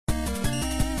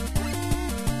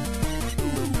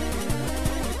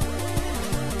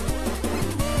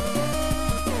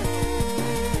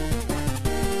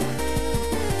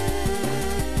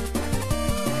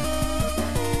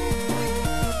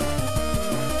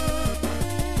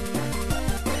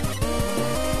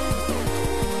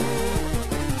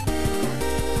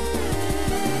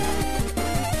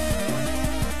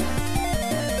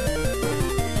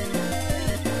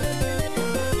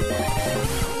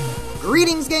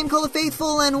Game Cola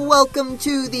faithful, and welcome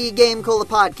to the Game Cola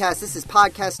podcast. This is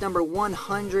podcast number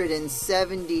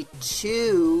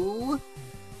 172.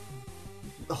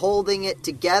 Holding it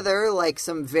together like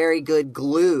some very good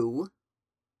glue.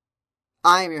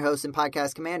 I am your host and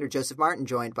podcast commander, Joseph Martin,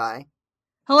 joined by...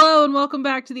 Hello, and welcome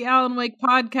back to the Alan Wake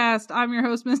podcast. I'm your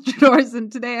host, Mr. Doors,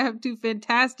 and today I have two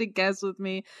fantastic guests with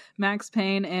me, Max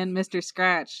Payne and Mr.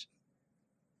 Scratch.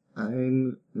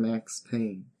 I'm Max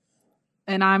Payne.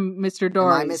 And I'm Mr.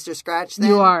 Doors. Am I Mr. Scratch, then?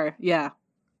 You are, yeah.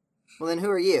 Well, then who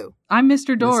are you? I'm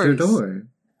Mr. Doors. Mr. Door.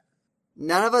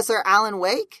 None of us are Alan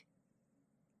Wake?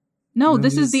 No,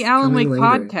 this is the Alan Wake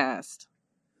podcast.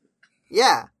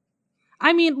 Yeah.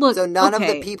 I mean, look, so none of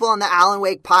the people on the Alan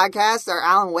Wake podcast are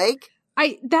Alan Wake?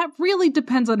 That really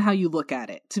depends on how you look at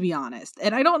it, to be honest.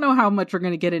 And I don't know how much we're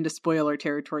going to get into spoiler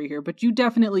territory here, but you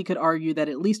definitely could argue that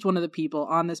at least one of the people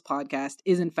on this podcast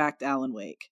is in fact Alan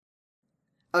Wake.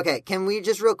 Okay, can we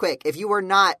just real quick, if you were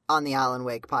not on the Alan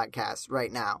Wake podcast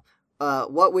right now,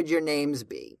 what would your names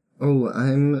be? Oh,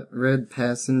 I'm Red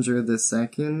Passenger the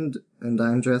Second, and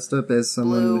I'm dressed up as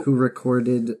someone who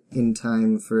recorded in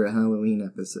time for a Halloween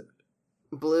episode.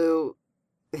 Blue.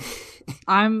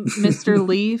 I'm Mr.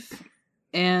 Leaf,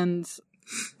 and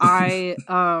I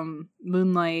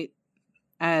moonlight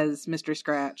as Mr.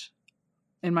 Scratch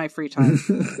in my free time.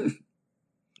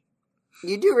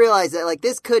 You do realize that, like,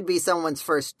 this could be someone's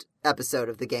first episode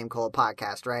of the Game Cola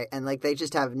podcast, right? And, like, they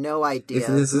just have no idea. If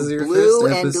this is your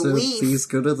first episode, please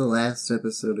go to the last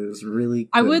episode. It was really good.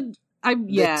 I would like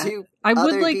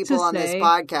to say, on this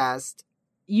podcast,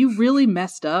 you really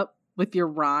messed up with your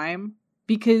rhyme,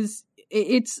 because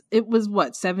it was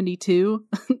what, 72?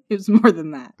 It was more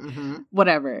than that. Mm-hmm.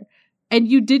 Whatever. And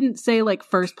you didn't say, like,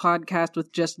 first podcast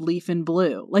with just Leaf and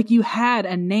Blue. Like, you had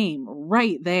a name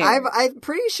right there. I'm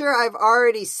pretty sure I've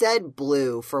already said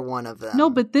Blue for one of them. No,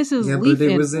 but this is Leaf and Blue. Yeah, but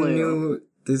it was a new...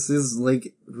 This is,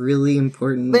 like, really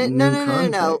important. But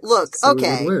no. Look, so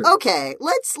okay.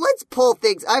 Let's pull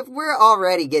things. We're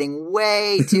already getting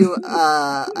way too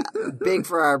big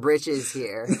for our britches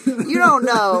here. You do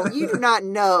not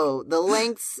know the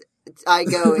lengths I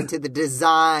go into the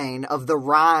design of the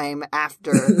rhyme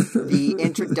after the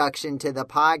introduction to the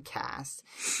podcast.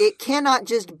 It cannot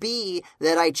just be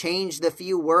that I change the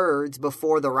few words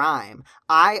before the rhyme.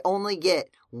 I only get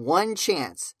one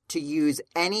chance to use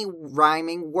any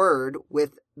rhyming word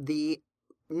with the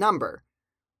number.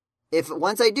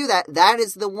 Once I do that, that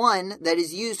is the one that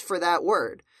is used for that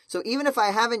word. So even if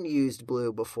I haven't used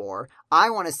blue before,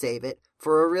 I want to save it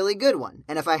for a really good one.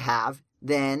 And if I have,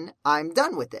 then I'm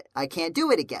done with it. I can't do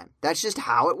it again. That's just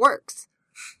how it works.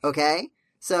 Okay?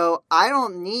 So I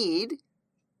don't need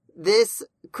this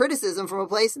criticism from a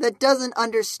place that doesn't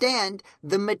understand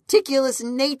the meticulous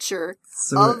nature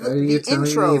of the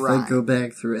intro rhyme. If I go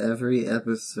back through every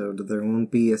episode, there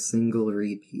won't be a single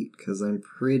repeat, because I'm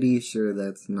pretty sure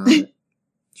that's not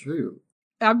true.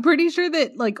 I'm pretty sure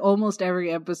that, like, almost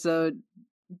every episode,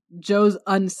 Joe's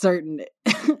uncertain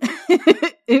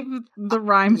if the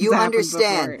rhyme. You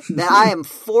understand that I am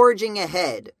forging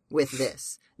ahead with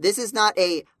this. This is not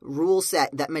a rule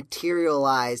set that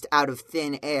materialized out of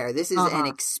thin air. This is an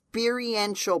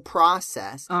experiential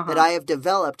process that I have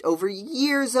developed over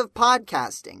years of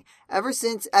podcasting. Ever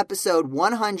since episode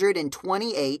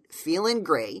 128, Feeling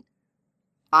Great,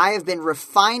 I have been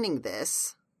refining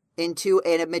this into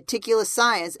a meticulous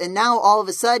science, and now all of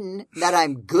a sudden that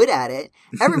I'm good at it,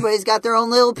 everybody's got their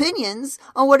own little opinions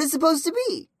on what it's supposed to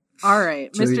be. All right,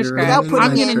 so Mr. Scratch,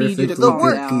 I'm going to need you to call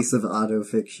it out. Piece of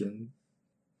autofiction.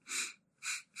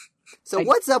 So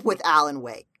what's up with Alan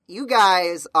Wake? You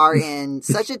guys are in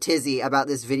such a tizzy about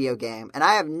this video game, and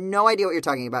I have no idea what you're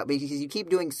talking about because you keep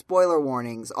doing spoiler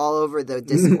warnings all over the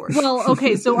Discord. Well,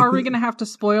 okay, so are we going to have to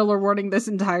spoiler warning this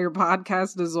entire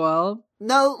podcast as well?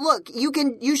 No, look,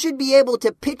 you should be able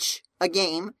to pitch a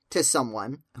game to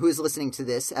someone who's listening to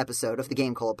this episode of the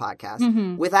Game Cola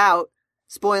podcast without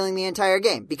spoiling the entire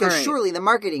game. Because surely the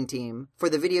marketing team for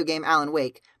the video game Alan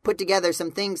Wake put together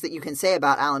some things that you can say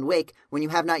about Alan Wake when you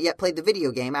have not yet played the video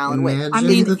game Alan Wake. I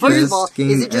mean, first of all,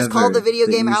 is it just called the video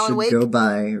game Alan Wake? Go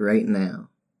buy right now.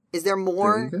 Is there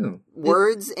more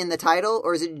words in the title,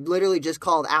 or is it literally just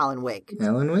called Alan Wake?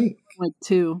 Alan Wake. Like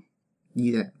 2.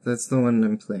 Yeah, that's the one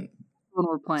I'm playing. One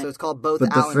we're playing. So it's called both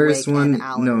but Alan the first Wake one, and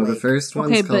Alan Wake. the first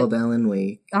one's called Alan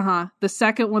Wake. The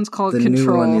second one's called the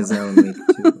Control. The new one is Alan Wake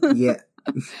too. Yeah.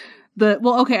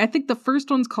 I think the first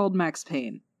one's called Max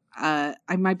Payne.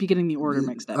 I might be getting the order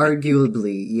mixed up.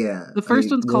 Arguably, yeah. The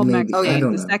first one's called Max Payne.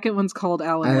 The know. second one's called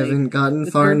Alan Wake. I haven't gotten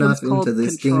far enough into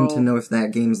this Control. game to know if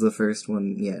that game's the first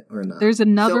one yet or not. There's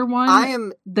another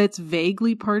one that's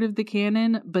vaguely part of the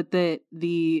canon, but that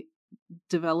the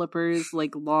developers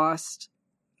like lost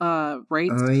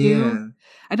rights Oh to. yeah.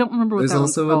 I don't remember what There's that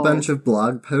one's also a called. bunch of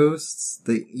blog posts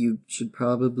that you should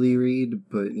probably read,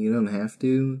 but you don't have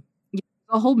to.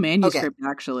 A whole manuscript,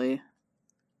 actually.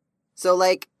 So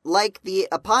like the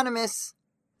eponymous,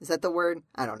 is that the word?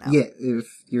 I don't know. Yeah,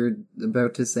 if you're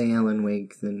about to say Alan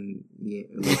Wake, then yeah.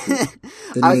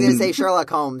 I was going to say Sherlock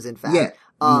Holmes, in fact. Yeah.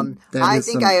 I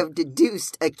think I have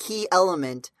deduced a key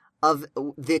element of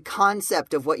the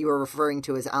concept of what you were referring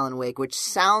to as Alan Wake, which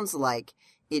sounds like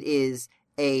it is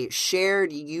a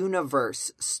shared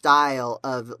universe style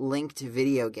of linked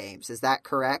video games. Is that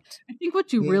correct? I think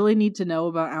what you really need to know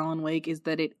about Alan Wake is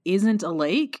that it isn't a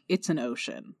lake, it's an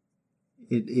ocean.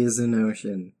 It is an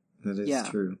ocean. That is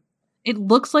true. It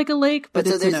looks like a lake, but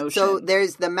it's an ocean. So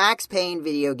there's the Max Payne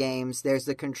video games, there's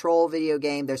the Control video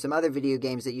game, there's some other video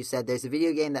games that you said. There's a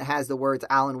video game that has the words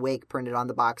Alan Wake printed on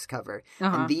the box cover.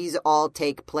 And these all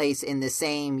take place in the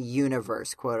same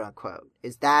universe, quote unquote.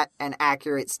 Is that an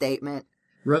accurate statement?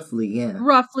 Roughly, yeah.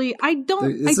 Roughly.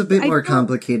 It's a bit more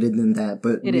complicated than that,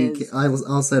 but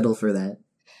I'll settle for that.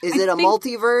 Is it a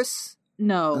multiverse?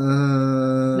 No.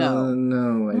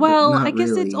 No. Well, I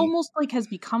guess it's almost like has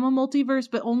become a multiverse,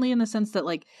 but only in the sense that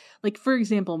like for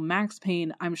example, Max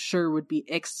Payne, I'm sure would be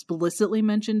explicitly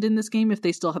mentioned in this game if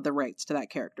they still had the rights to that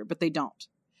character, but they don't.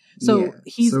 So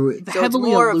he's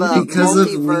heavily alluded because of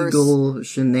legal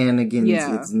shenanigans.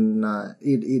 It's not.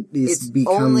 It's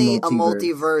become only multiverse. A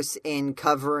multiverse in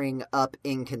covering up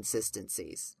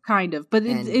inconsistencies, kind of. But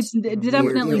it's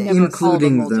definitely never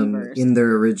including called a them multiverse. in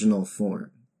their original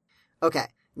form. Okay,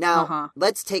 now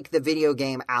let's take the video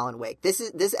game Alan Wake. This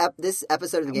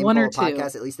episode of the Game Polo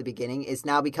podcast, at least the beginning, is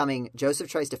now becoming Joseph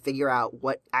tries to figure out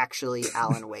what actually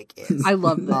Alan Wake is. I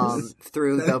love this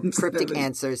through the cryptic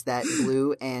answers that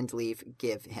Blue and Leaf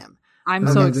give him. I'm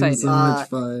so excited. So much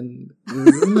fun.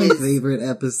 This is my favorite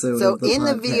episode. So of the in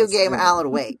the video game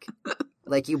Alan Wake,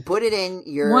 like you put it in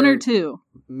your 1 or 2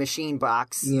 machine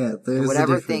box. Yeah, there's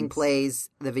whatever thing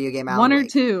plays the video game Alan 1 or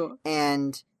Wake. 2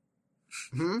 and.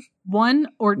 1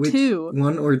 or 2?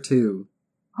 1 or 2.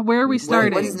 Where are we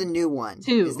starting? What is the new one?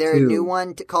 2. Is there a new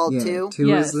one called 2?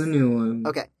 2 is the new one.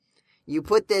 Okay. You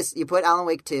put Alan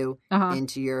Wake 2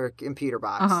 into your computer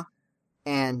box.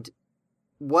 And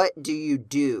what do you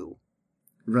do?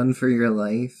 Run for your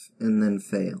life and then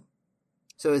fail.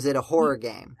 So is it a horror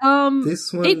game?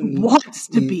 This one, it wants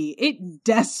to be. It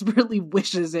desperately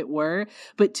wishes it were.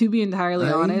 But to be entirely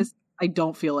honest, I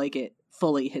don't feel like it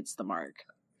fully hits the mark.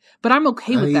 But I'm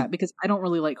okay with that because I don't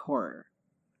really like horror.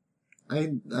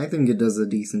 I think it does a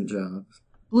decent job.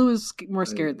 Blue is more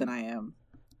scared than I am.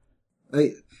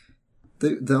 The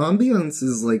ambiance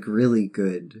is like really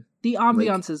good. The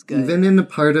ambiance is good. Even in a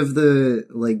part of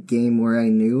the game where I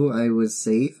knew I was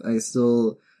safe,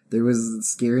 there was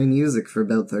scary music for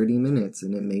about 30 minutes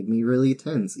and it made me really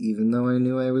tense, even though I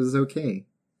knew I was okay.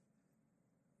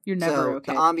 You're never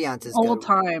okay. The ambiance is all good.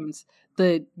 times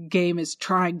the game is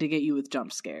trying to get you with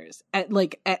jump scares at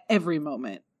every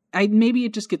moment. Maybe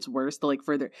it just gets worse the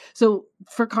further. So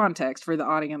for context for the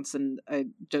audience, and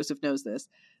Joseph knows this,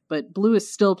 but Blue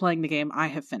is still playing the game. I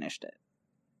have finished it.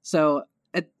 So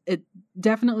it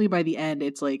definitely by the end,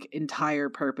 its entire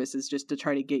purpose is just to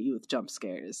try to get you with jump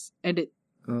scares. And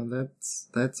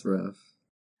that's rough.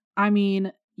 I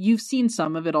mean, you've seen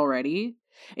some of it already.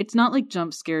 It's not like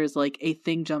jump scares like a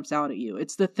thing jumps out at you.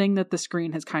 It's the thing that the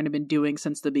screen has kind of been doing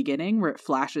since the beginning, where it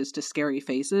flashes to scary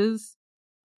faces.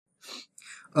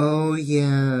 Oh,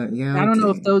 yeah. I don't know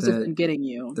if those have been getting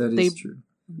you. That is true.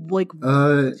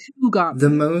 Two got the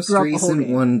most recent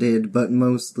one did, but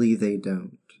mostly they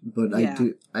don't. But I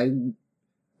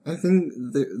think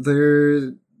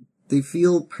they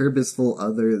feel purposeful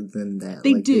other than that.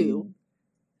 They do.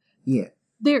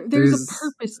 There's a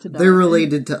purpose to them. They're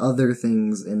related to other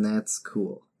things, and that's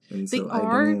cool. And so I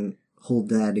don't hold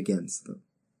that against them.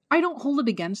 I don't hold it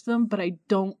against them, but I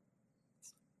don't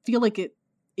feel like it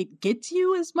gets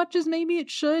you as much as maybe it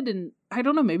should. And I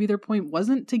don't know, maybe their point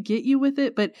wasn't to get you with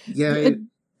it, but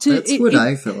that's what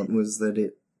I felt was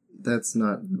that that's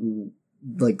not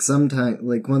sometime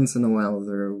once in a while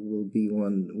there will be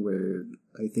one where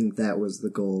I think that was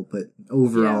the goal, but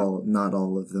overall not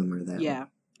all of them are that way.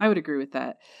 I would agree with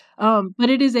that. But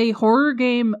it is a horror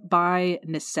game by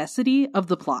necessity of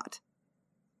the plot.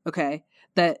 Okay?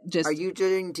 That just... Are you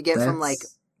trying to get from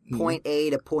point A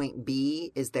to point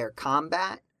B? Is there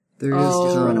combat? There is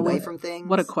just run away from things?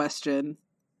 What a question.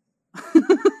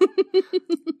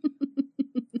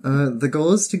 The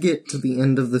goal is to get to the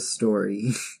end of the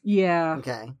story. Yeah.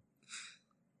 Okay.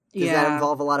 Does that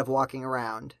involve a lot of walking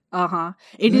around?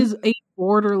 It is a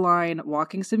borderline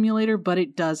walking simulator, but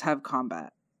it does have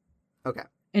combat. Okay.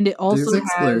 And it also There's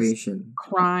has exploration.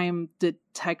 crime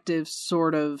detective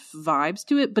sort of vibes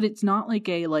to it, but it's not like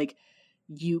a, like,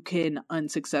 you can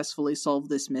unsuccessfully solve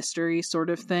this mystery sort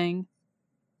of thing.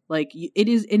 Like, it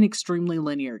is an extremely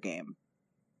linear game.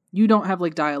 You don't have,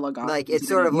 like, dialogue options. Like, it's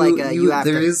sort of like you have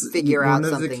to figure out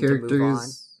something to move on.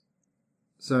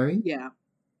 Sorry? Yeah.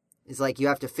 It's like you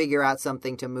have to figure out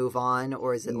something to move on,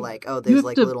 or is it like, oh, there's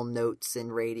like little notes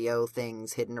and radio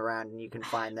things hidden around and you can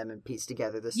find them and piece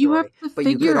together the story. You have to but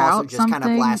you could also just kind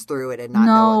of blast through it and not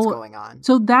know what's going on.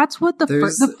 So that's what the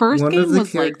first one game of the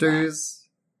was characters,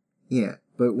 like that. Yeah,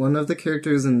 but one of the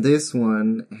characters in this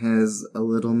one has a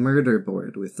little murder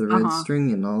board with the red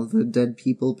string and all the dead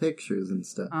people pictures and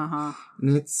stuff.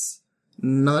 And it's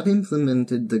not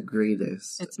implemented the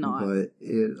greatest. It's not. But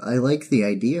I like the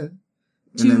idea.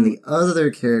 And then the other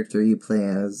character you play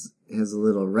as has a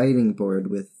little writing board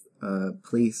with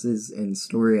places and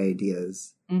story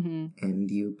ideas. Mm-hmm.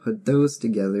 And you put those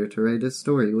together to write a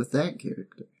story with that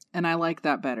character. And I like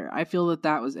that better. I feel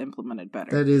that was implemented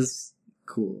better. That is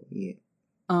cool, yeah.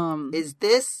 Is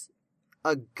this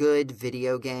a good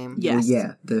video game? Yes. Well,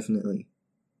 yeah, definitely.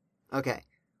 Okay.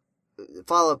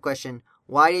 Follow-up question.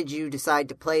 Why did you decide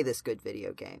to play this good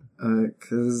video game?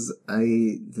 'Cause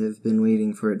I have been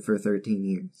waiting for it for 13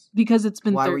 years. Because it's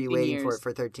been 13 years. Why were you waiting for it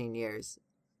for 13 years?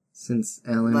 Since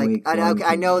Alan Wake 1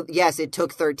 I know, yes, it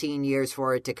took 13 years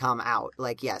for it to come out.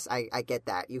 Like, yes, I get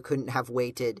that. You couldn't have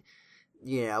waited,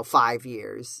 5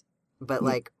 years. But,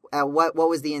 what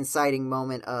was the inciting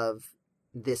moment of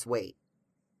this wait?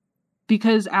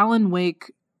 Because Alan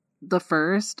Wake, the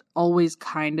first, always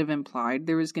kind of implied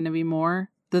there was going to be more.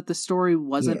 That the story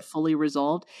wasn't fully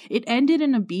resolved. It ended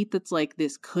in a beat that's like,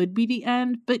 this could be the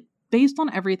end, but based on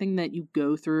everything that you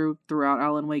go throughout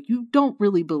Alan Wake, you don't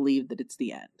really believe that it's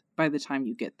the end by the time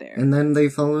you get there. And then they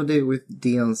followed it with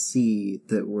DLC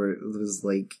that was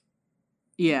like...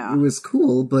 Yeah. It was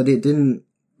cool, but it didn't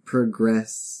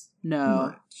progress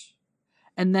much.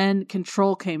 And then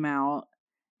Control came out,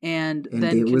 and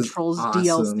then Control's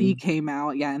DLC came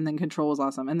out. Yeah, and then Control was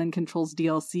awesome. And then Control's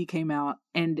DLC came out,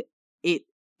 and it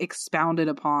expounded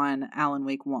upon Alan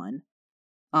Wake 1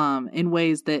 in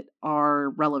ways that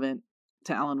are relevant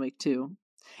to Alan Wake 2.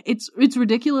 It's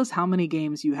ridiculous how many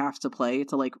games you have to play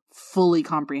to like fully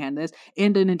comprehend this,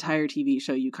 and an entire TV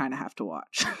show you kind of have to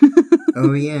watch.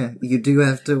 Oh yeah, you do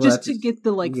have to watch just to get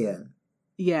the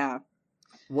yeah.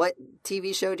 What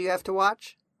TV show do you have to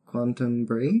watch? Quantum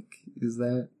Break? Is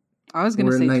that? I was going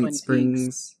to say Night Twin Springs.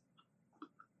 Peaks.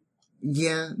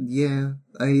 Yeah.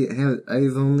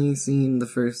 I've only seen the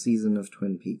first season of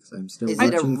Twin Peaks. I'm still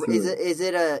watching through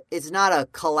it. It's not a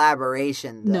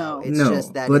collaboration though. No. It's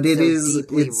just that it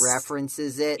deeply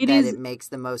references it that it makes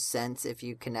the most sense if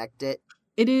you connect it.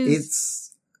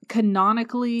 It's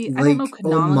canonically, I don't know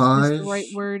canonically is the right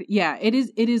word. Yeah, it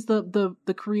is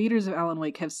the creators of Alan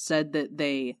Wake have said that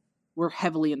they were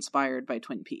heavily inspired by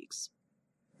Twin Peaks.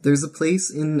 There's a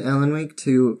place in Alan Wake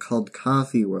 2 called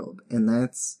Coffee World, and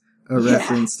that's a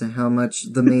reference to how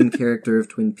much the main character of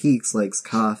Twin Peaks likes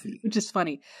coffee. Which is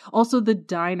funny. Also, the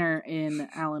diner in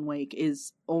Alan Wake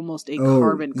is almost a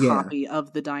carbon copy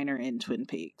of the diner in Twin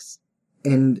Peaks.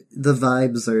 And the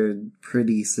vibes are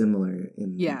pretty similar.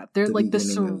 They're like the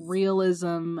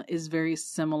surrealism is very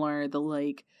similar.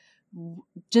 The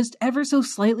just ever so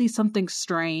slightly something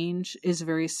strange is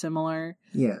very similar.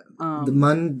 Yeah. The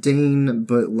mundane,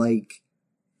 but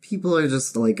people are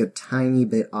just a tiny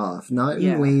bit off. Not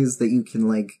in ways that you can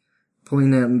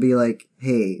point out and be like,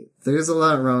 hey, there's a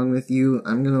lot wrong with you.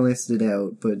 I'm gonna list it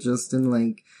out. But just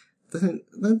in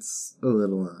that's a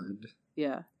little odd.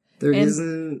 Yeah. There's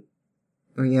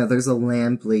a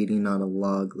lamp lady, not a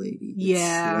log lady. It's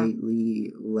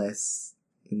slightly less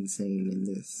insane in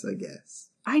this, I guess.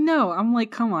 I know. I'm like,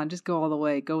 come on, just go all the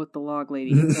way. Go with the log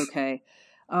lady. It's okay.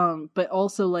 But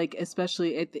also,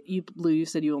 especially, you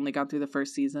said you only got through the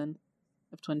first season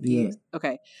of Twin Peaks? Yeah.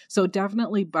 Okay. So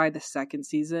definitely by the second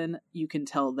season, you can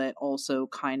tell that also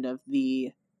kind of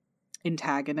the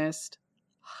antagonist,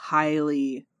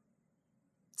 highly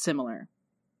similar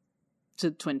to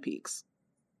Twin Peaks.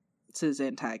 It's his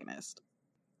antagonist.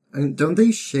 Don't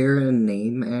they share a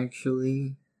name,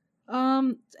 actually?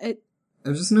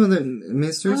 I just know that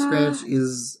Mr. Scratch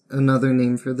is another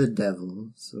name for the devil,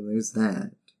 so there's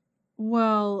that.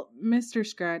 Well, Mr.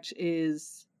 Scratch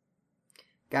is...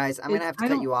 Guys, I'm going to have to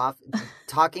cut you off.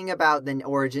 Talking about the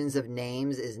origins of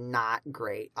names is not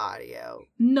great audio.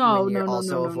 No, when you're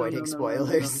also avoiding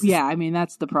spoilers. Yeah, I mean,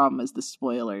 that's the problem, is the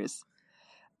spoilers.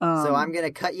 So I'm going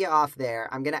to cut you off there.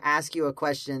 I'm going to ask you a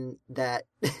question that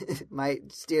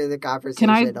might steer the conversation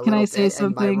a little bit. Can I say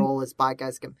something? And my role as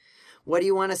podcast... What do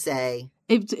you want to say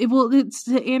It's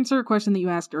to answer a question that you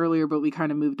asked earlier, but we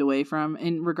kind of moved away from.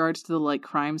 In regards to the like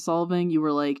crime solving, you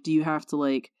were like, do you have to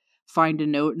like find a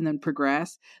note and then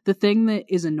progress? The thing that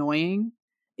is annoying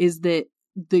is that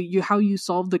how you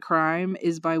solve the crime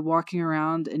is by walking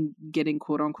around and getting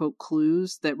quote unquote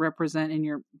clues that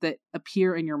that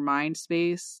appear in your mind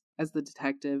space as the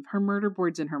detective. Her murder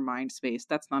board's in her mind space.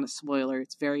 That's not a spoiler.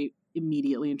 It's very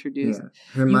immediately introduced.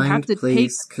 Yeah, her mind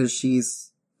place, because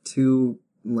she's too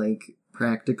like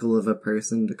practical of a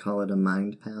person to call it a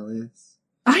mind palace.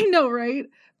 I know, right?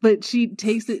 But she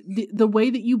takes it, the way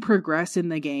that you progress in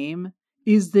the game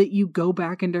is that you go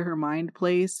back into her mind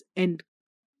place and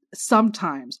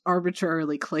sometimes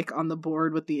arbitrarily click on the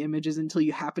board with the images until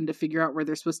you happen to figure out where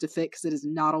they're supposed to fit, because it is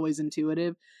not always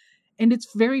intuitive. And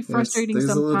it's very frustrating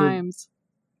sometimes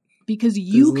because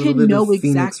you can know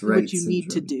exactly what you need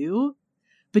to do,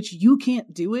 but you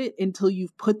can't do it until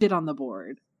you've put it on the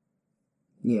board.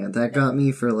 Yeah, that got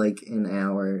me for like an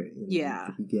hour in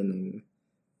the beginning.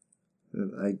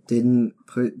 I didn't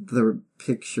put the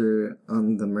picture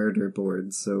on the murder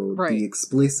board, so the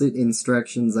explicit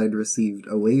instructions I'd received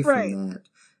away from that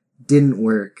didn't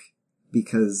work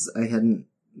because I hadn't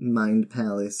mind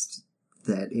palaced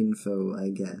that info, I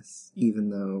guess, even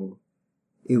though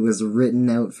it was written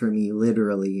out for me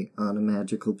literally on a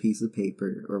magical piece of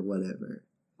paper or whatever.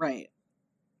 Right.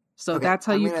 So that's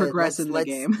how you progress in the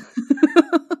game.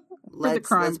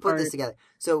 Let's put this together.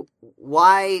 So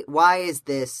why is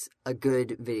this a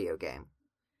good video game?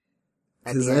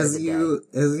 Because as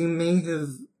you may have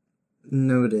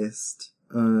noticed,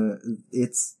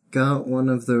 it's got one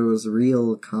of those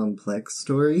real complex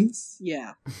stories.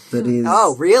 Yeah. That is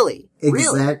really?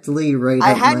 Exactly right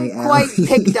I up my alley. hadn't quite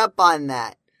picked up on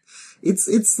that.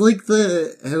 It's like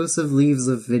the House of Leaves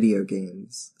of video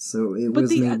games. So it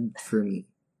was made for me.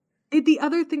 The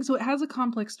other thing, so it has a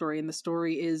complex story, and the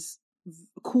story is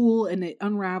cool, and it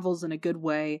unravels in a good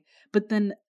way. But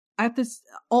then,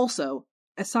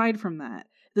 aside from that,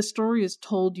 the story is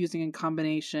told using a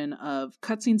combination of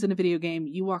cutscenes in a video game,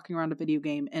 you walking around a video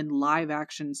game, and live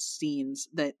action scenes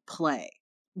that play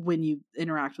when you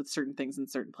interact with certain things in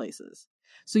certain places.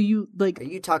 So you like. Are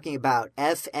you talking about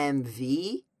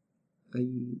FMV?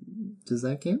 Does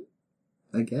that count?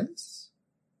 I guess.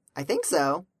 I think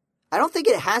so. I don't think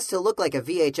it has to look like a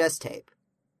VHS tape.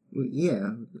 Well,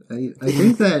 yeah, I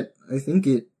think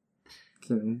it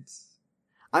counts.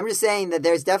 I'm just saying that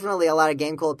there's definitely a lot of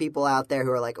Game Cult people out there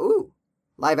who are like, ooh,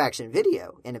 live action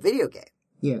video in a video game.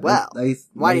 Yeah. Well,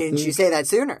 why didn't you say that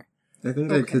sooner? I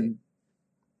think I could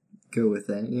go with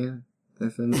that, yeah.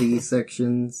 FMV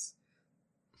sections.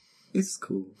 It's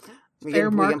cool. We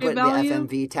can put the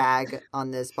FMV tag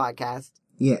on this podcast.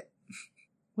 Yeah.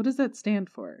 What does that stand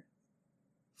for?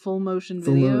 Full motion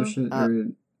video? Full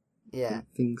motion, yeah. I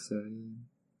think so, yeah.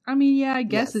 I mean, yeah, I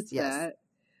guess it's that.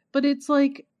 But it's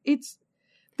like, it's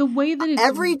the way that it's...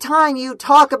 Every time you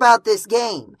talk about this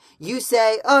game, you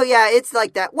say, oh yeah, it's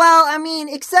like that. Well, I mean,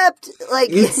 except,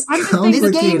 like... It's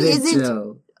complicated, this game isn't...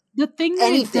 Joe. The thing that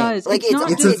anything. It does, like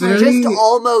it's just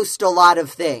almost a lot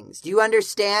of things. Do you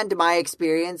understand my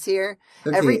experience here?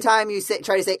 Okay. Every time you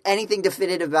try to say anything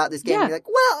definitive about this game, you're like,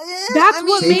 well, that's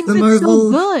what makes it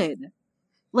so good.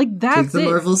 Like, that's Take the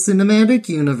Marvel Cinematic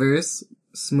Universe,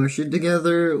 smush it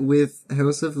together with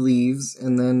House of Leaves,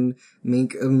 and then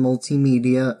make a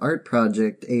multimedia art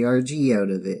project, ARG, out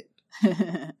of it.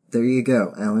 There you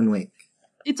go, Alan Wake.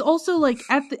 It's also, like,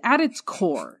 at its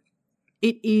core,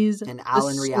 it is an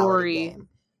Alan the story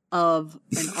of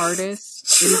an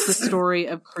artist. It is the story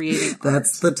of creating art.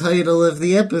 That's the title of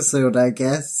the episode, I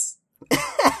guess.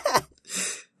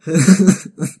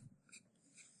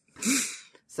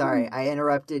 Sorry, I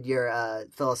interrupted your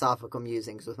philosophical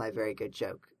musings with my very good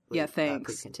joke.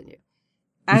 Thanks. Please continue.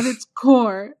 At its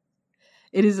core,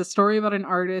 it is a story about an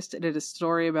artist, and it is a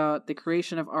story about the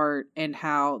creation of art and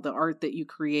how the art that you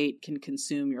create can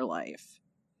consume your life.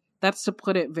 That's to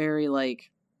put it very,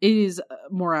 like, it is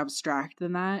more abstract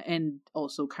than that and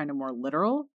also kind of more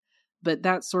literal, but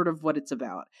that's sort of what it's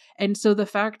about. And so the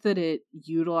fact that it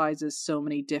utilizes so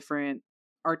many different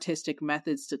artistic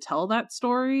methods to tell that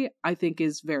story, I think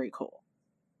is very cool.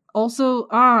 Also,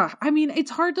 I mean,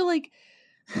 it's hard to, like,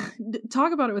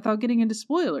 talk about it without getting into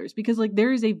spoilers, because, like,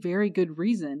 there is a very good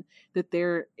reason that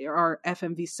there are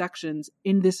FMV sections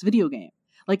in this video game.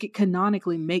 Like, it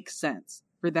canonically makes sense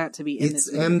for that to be in this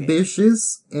video game. It's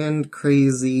ambitious and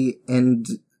crazy, and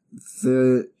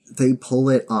they pull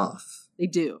it off. They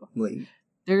do. Like,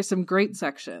 there are some great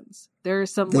sections. There are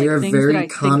some they are things very that I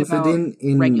confident think about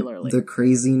in regularly. The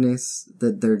craziness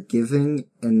that they're giving,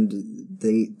 and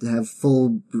they have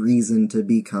full reason to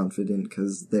be confident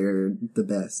because they're the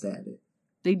best at it.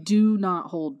 They do not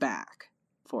hold back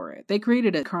for it. They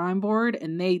created a crime board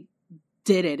and they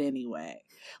did it anyway.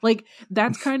 Like,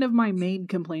 that's kind of my main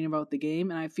complaint about the game,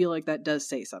 and I feel like that does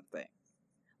say something.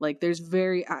 Like, there's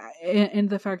and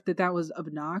the fact that was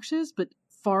obnoxious, but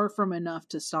far from enough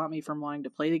to stop me from wanting to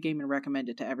play the game and recommend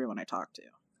it to everyone I talk to.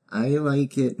 I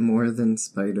like it more than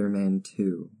Spider-Man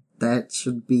 2. That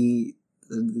should be...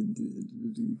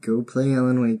 go play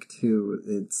Alan Wake 2.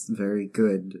 It's very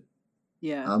good.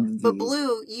 Yeah. But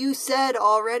Blue, you said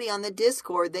already on the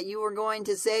Discord that you were going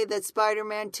to say that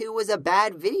Spider-Man 2 was a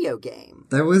bad video game.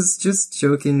 That was just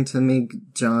joking to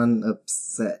make John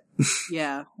upset.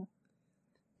 Yeah.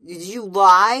 Did you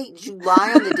lie? Did you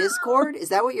lie on the Discord? Is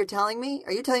that what you're telling me?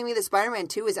 Are you telling me that Spider-Man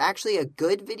 2 is actually a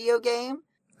good video game?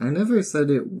 I never said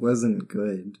it wasn't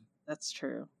good. That's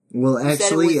true. Well,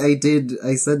 actually,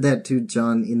 I said that to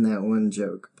John in that one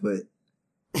joke, but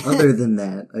other than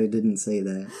that, I didn't say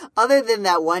that. Other than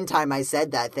that one time I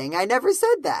said that thing, I never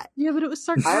said that. Yeah, but it was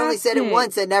sarcastic. I only said it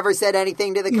once and never said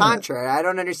anything to the contrary. I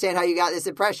don't understand how you got this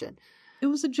impression. It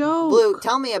was a joke. Blue,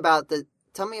 tell me about the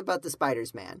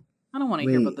Spiders Man. I don't want to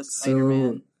hear about the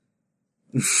Spider-Man.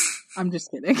 I'm just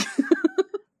kidding.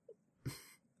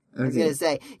 I was going to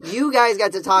say, you guys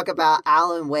got to talk about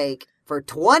Alan Wake for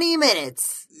 20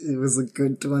 minutes. It was a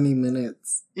good 20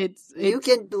 minutes. You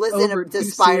can listen to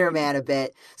Spider-Man a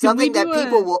bit. Something that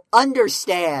people will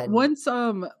understand. Once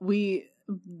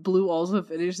Blue also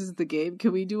finishes the game,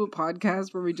 can we do a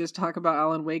podcast where we just talk about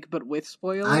Alan Wake but with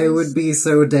spoilers? I would be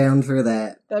so down for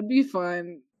that. That'd be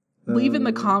fun. Leave in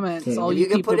the comments all you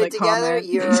can people put it together.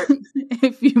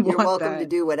 If you're welcome to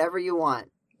do whatever you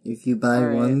want. If you buy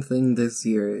one thing this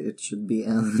year, it should be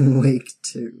Alan Wake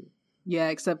 2. Yeah,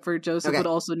 except for Joseph would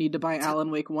also need to buy Alan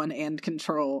Wake 1 and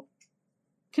Control.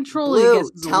 Control, Blue, I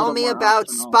guess, is tell me about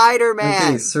optional. Spider-Man.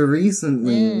 Okay, so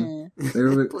recently,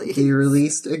 they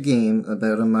released a game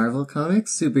about a Marvel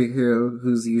Comics superhero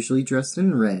who's usually dressed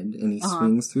in red, and he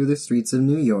swings through the streets of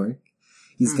New York.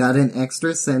 He's got an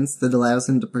extra sense that allows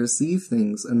him to perceive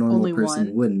things a normal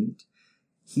person wouldn't.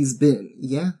 He's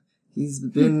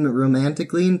been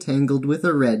romantically entangled with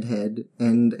a redhead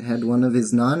and had one of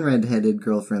his non-redheaded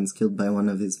girlfriends killed by one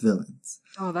of his villains.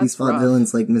 Oh, that's He's fought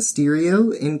villains like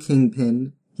Mysterio and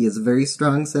Kingpin. He has a very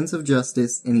strong sense of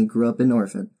justice, and he grew up an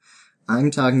orphan. I'm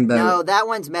talking about... No, that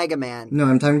one's Mega Man. No,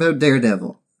 I'm talking about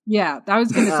Daredevil. Yeah, I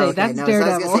was going to say, that's Daredevil.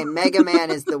 So I was going to say, Mega Man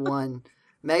is the one...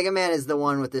 Mega Man is the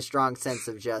one with the strong sense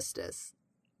of justice.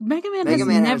 Mega Man has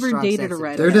never dated a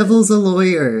redhead. Daredevil's a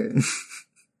lawyer.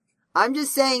 I'm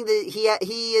just saying that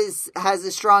he has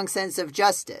a strong sense of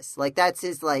justice. Like, that's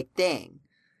his, thing.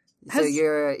 So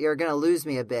you're gonna lose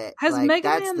me a bit. Has Mega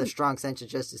that's Man the strong sense of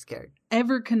justice character.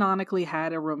 Ever canonically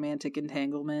had a romantic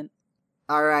entanglement?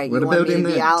 All right, what you want me to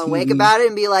be Alan Wake about it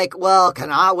and be like, well,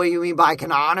 what do you mean by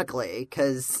canonically?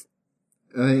 Because...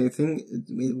 I think,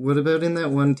 what about in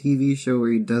that one TV show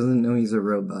where he doesn't know he's a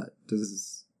robot?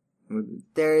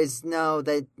 There is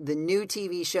the new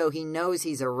TV show, he knows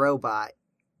he's a robot.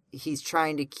 He's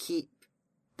trying to keep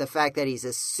the fact that he's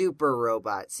a super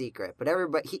robot secret. But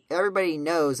everybody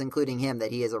knows, including him,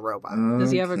 that he is a robot. Okay.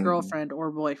 Does he have a girlfriend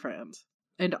or boyfriend?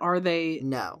 And are they...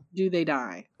 No. Do they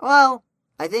die? Well...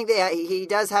 I think he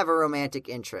does have a romantic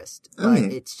interest, but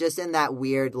it's just in that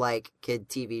weird, kid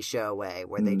TV show way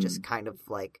where they just kind of,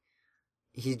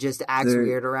 he just acts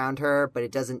weird around her, but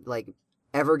it doesn't,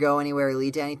 ever go anywhere or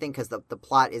lead to anything because the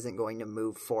plot isn't going to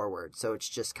move forward, so it's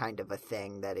just kind of a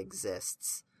thing that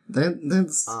exists.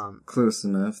 That's close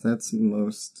enough. That's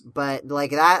most... But,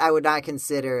 that I would not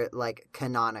consider,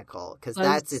 canonical, because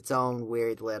that's its own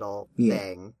weird little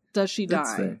thing. Does she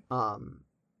die? Fair.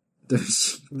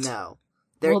 Does she? No.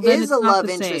 There is a love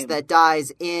interest that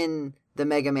dies in the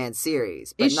Mega Man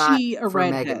series, but not she a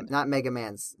redhead? Not Mega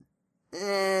Man's.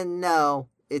 No,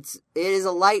 it is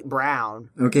a light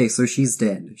brown. Okay, so she's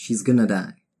dead. She's gonna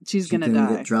die. She's gonna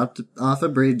die. Get dropped off a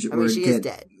bridge, she is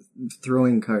dead.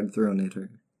 Throwing card thrown at her.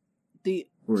 She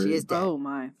is dead. Oh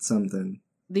my! Something.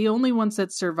 The only ones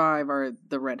that survive are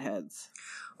the redheads.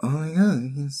 Oh yeah,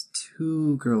 he has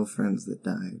 2 girlfriends that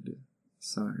died.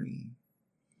 Sorry.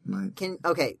 These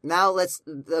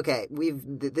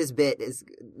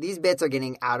bits are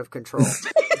getting out of control.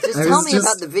 Just tell me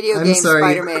about the video game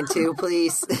Spider-Man 2,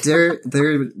 please. There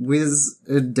was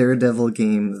a Daredevil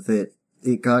game that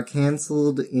it got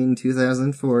canceled in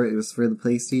 2004. It was for the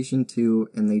PlayStation 2,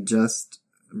 and they just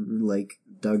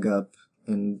dug up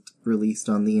and released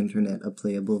on the internet a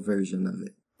playable version of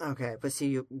it. Okay, but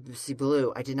see,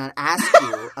 Blue, I did not ask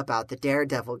you about the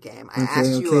Daredevil game. I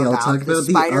asked you about I'll talk about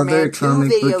the other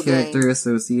comic book character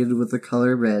associated with the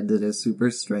color red that has super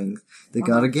strength. They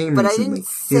got a game recently.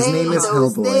 His name is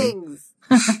Hellboy.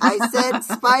 I said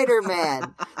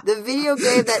Spider-Man, the video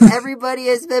game that everybody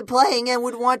has been playing and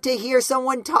would want to hear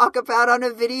someone talk about on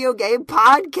a video game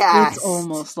podcast. It's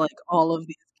almost like all of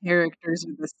these characters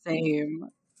are the same.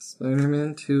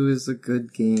 Spider-Man 2 is a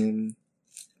good game.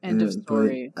 End of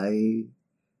story. But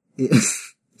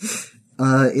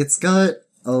it's got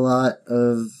a lot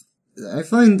of... I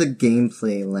find the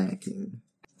gameplay lacking.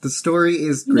 The story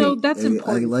is great. No, that's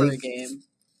important for a game.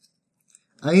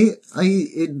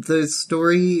 The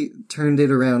story turned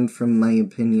it around from my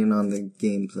opinion on the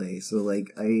gameplay. So,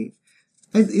 like, I'm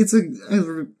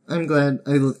glad.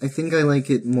 I think I like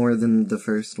it more than the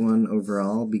first one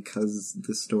overall because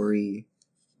the story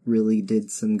really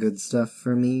did some good stuff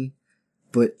for me.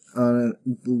 But,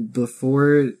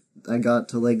 before I got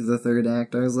to, like, the third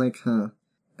act, I was like, I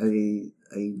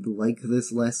like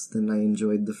this less than I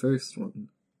enjoyed the first one.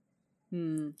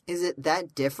 Is it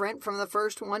that different from the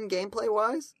first one,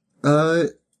 gameplay-wise?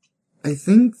 I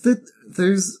think that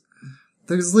there's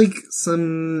like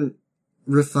some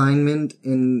refinement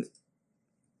in,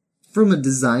 from a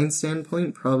design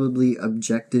standpoint, probably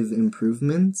objective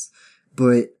improvements,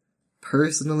 but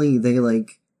personally they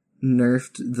like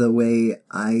nerfed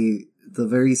the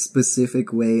very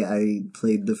specific way I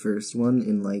played the first one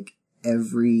in like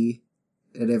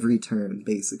at every turn,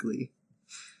 basically.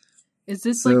 Is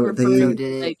this like referring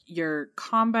to like your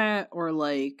combat, or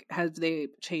like has they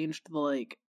changed the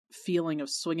like feeling of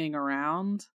swinging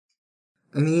around?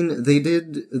 I mean,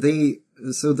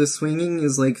 so the swinging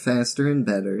is like faster and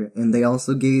better, and they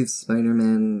also gave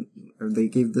they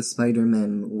gave the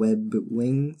Spider-Man web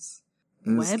wings.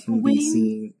 Web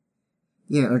wings?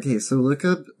 Yeah, okay, so look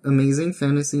up Amazing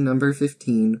Fantasy number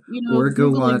 15, or go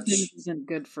watch... things isn't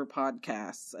good for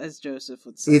podcasts, as Joseph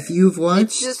would say. If you've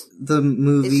watched the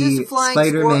movie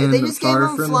Spider-Man they just Far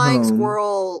gave him From flying Home...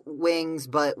 squirrel wings,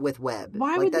 but with web.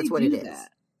 Why would that's they what do it that? Is.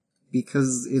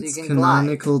 Because it's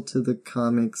canonical to the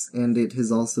comics, and it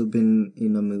has also been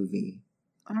in a movie.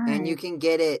 Right. And you can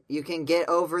get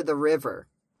over the river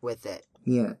with it.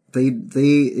 Yeah,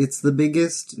 it's the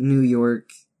biggest New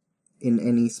York in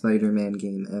any Spider-Man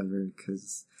game ever,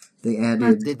 because they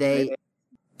added...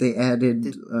 They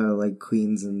added, like,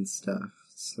 Queens and stuff,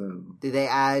 so... Did they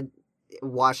add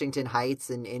Washington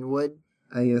Heights and Inwood?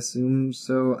 I assume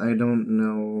so. I don't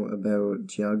know about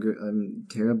geography. I'm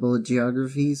terrible at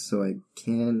geography, so I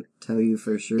can't tell you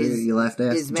for sure. You'll have to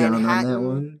ask John on that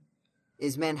one.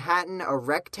 Is Manhattan a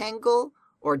rectangle?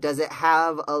 Or does it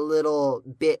have a little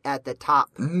bit at the top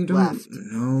left? I don't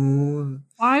know.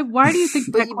 Why do you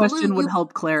think that question would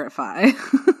help clarify?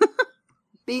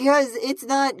 Because it's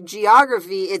not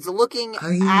geography, it's looking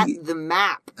at the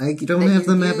map. I don't have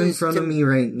the map in front of me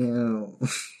right now.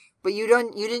 But you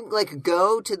didn't like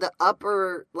go to the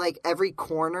upper, like every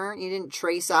corner? You didn't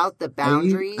trace out the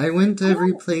boundary? I went to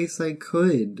every place I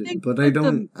could, but I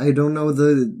don't know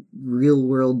the real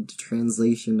world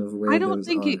translation of where those are. I don't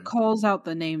think it calls out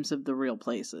the names of the real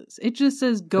places. It just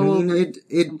says go over.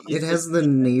 It has the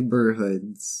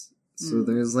neighborhoods. So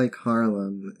there's like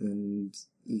Harlem, and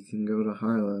you can go to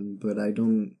Harlem, but I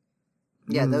don't...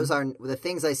 Yeah, those are... The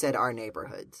things I said are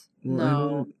neighborhoods. Well, no. I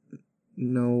don't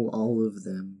know all of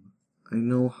them. I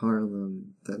know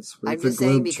Harlem. That's where I'm just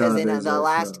saying because in the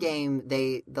last from.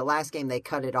 game they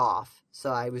cut it off.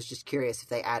 So I was just curious if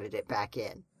they added it back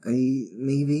in.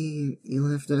 Maybe you'll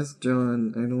have to ask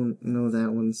John. I don't know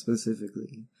that one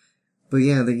specifically. But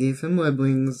yeah, they gave him web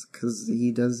wings because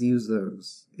he does use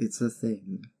those. It's a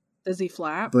thing. Does he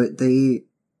flap? But no,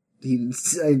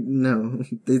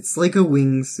 it's like a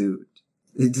wingsuit.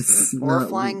 It's or a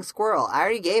flying squirrel. I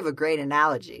already gave a great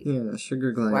analogy. Yeah,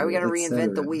 sugar glider. Why are we gonna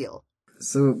reinvent the wheel?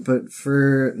 So, but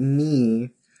for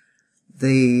me,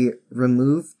 they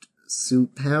removed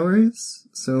suit powers.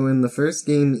 So in the first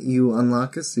game, you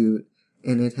unlock a suit,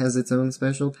 and it has its own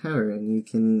special power, and you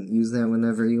can use that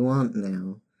whenever you want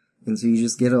now. And so you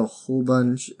just get a whole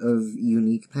bunch of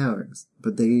unique powers.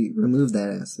 But they removed that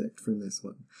aspect from this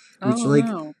one. Which,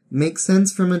 makes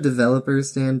sense from a developer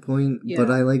standpoint,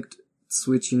 but I liked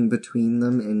switching between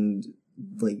them, and,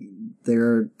 like, there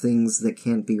are things that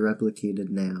can't be replicated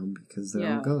now because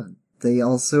they're all gone. They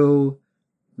also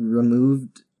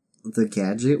removed the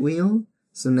gadget wheel,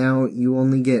 so now you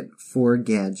only get 4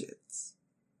 gadgets.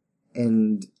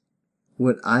 And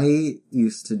what I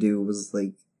used to do was,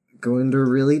 like, go into a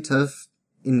really tough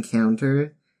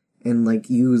encounter and, like,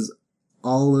 use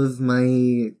all of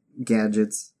my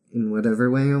gadgets in whatever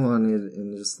way I wanted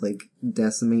and just, like,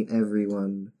 decimate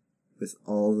everyone with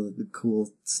all of the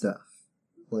cool stuff.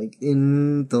 Like,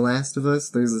 in The Last of Us,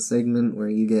 there's a segment where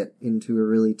you get into a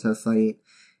really tough fight,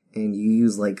 and you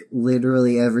use, like,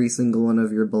 literally every single one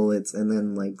of your bullets, and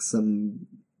then, like, some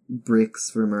bricks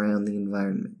from around the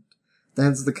environment.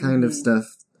 That's the kind of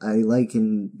stuff I like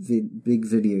in big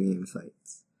video game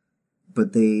fights.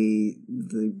 But they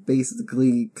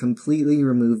basically completely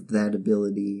removed that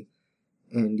ability,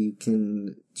 and you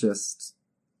can just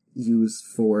use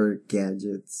 4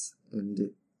 gadgets, and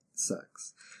it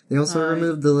sucks. They also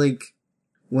removed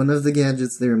one of the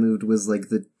gadgets they removed was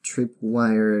the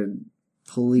tripwire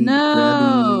pulley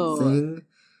grabby thing.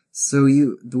 So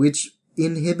which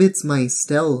inhibits my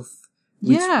stealth.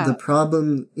 Which the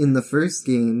problem in the first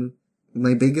game,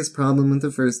 my biggest problem with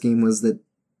the first game was that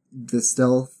the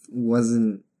stealth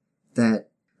wasn't that,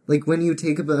 when you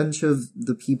take a bunch of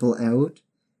the people out,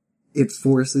 it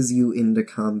forces you into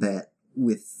combat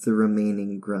with the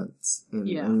remaining grunts. And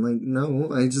I'm like,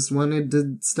 no, I just wanted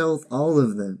to stealth all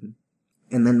of them.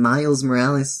 And then Miles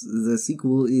Morales, the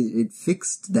sequel, it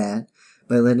fixed that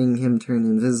by letting him turn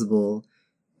invisible,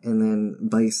 and then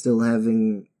by still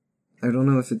having, I don't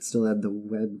know if it still had the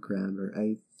web grabber,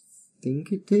 I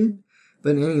think it did,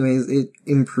 but anyways, it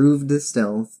improved the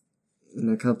stealth in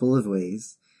a couple of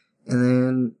ways, and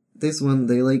then this one,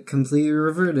 they completely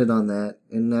reverted on that,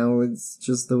 and now it's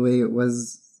just the way it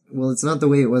was, well, it's not the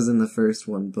way it was in the first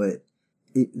one, but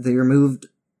they removed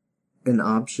an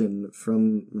option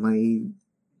from my,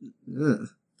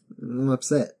 I'm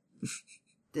upset.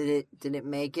 Did it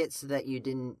make it so that you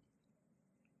didn't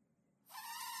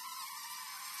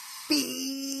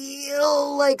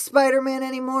feel like Spider-Man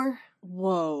anymore?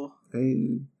 Whoa.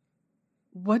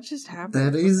 What just happened?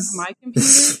 That is... my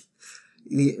computer?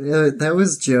 That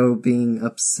was Joe being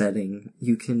upsetting.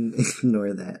 You can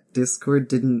ignore that. Discord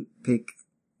didn't pick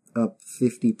up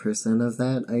 50% of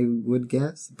that, I would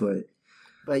guess, but...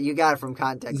 But you got it from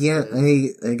context. Yeah,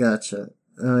 I gotcha.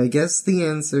 I guess the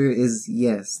answer is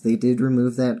yes, they did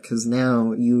remove that, because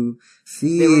now you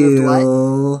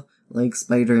feel like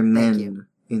Spider-Man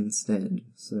instead,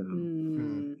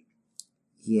 so...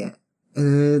 Yeah.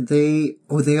 They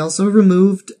also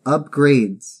removed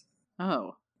upgrades.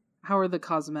 Oh. How are the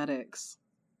cosmetics?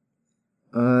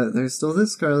 There's still the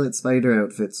Scarlet Spider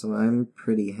outfit, so I'm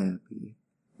pretty happy.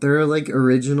 There are,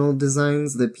 original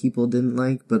designs that people didn't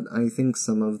like, but I think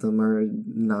some of them are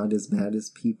not as bad as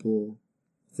people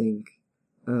think.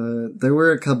 There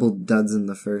were a couple duds in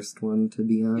the first one, to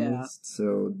be honest,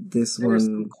 so this one... There's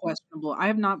some questionable... I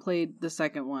have not played the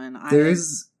second one.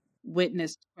 There's...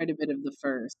 witnessed quite a bit of the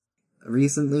first.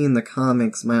 Recently in the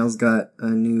comics, Miles got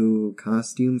a new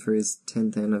costume for his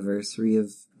 10th anniversary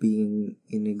of being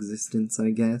in existence, I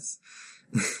guess.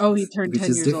 Oh, he turned 10 years old? Which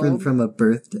is different from a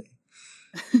birthday.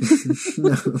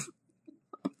 No.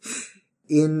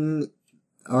 In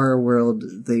our world,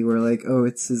 they were like, oh,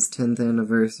 it's his 10th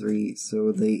anniversary,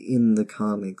 so they, in the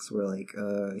comics, were like,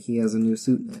 he has a new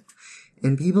suit now.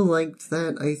 And people liked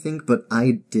that, I think, but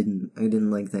I didn't. I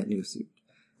didn't like that new suit.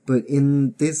 But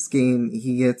in this game,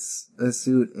 he gets a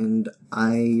suit, and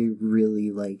I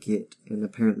really like it, and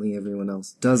apparently everyone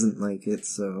else doesn't like it,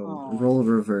 so role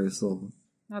reversal.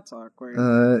 That's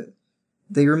awkward.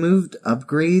 They removed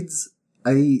upgrades.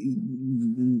 I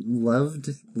loved,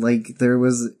 there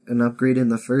was an upgrade in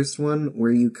the first one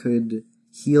where you could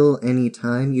heal any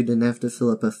time. You didn't have to fill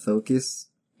up a focus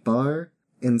bar,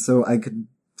 and so I could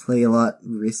play a lot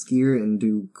riskier and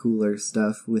do cooler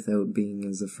stuff without being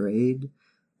as afraid.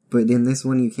 But in this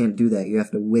one, you can't do that. You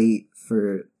have to wait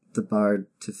for the bar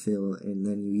to fill, and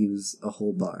then you use a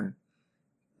whole bar.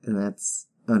 And that's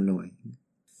annoying.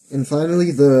 And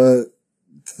finally, the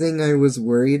thing I was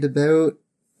worried about,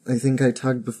 I think I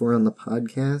talked before on the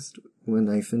podcast, when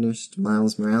I finished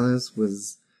Miles Morales,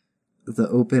 was the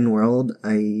open world.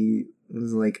 I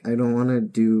was like, I don't want to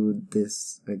do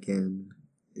this again,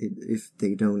 if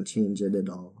they don't change it at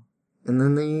all. And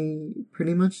then they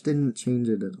pretty much didn't change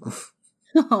it at all.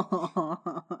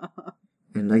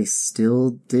 And I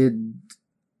still did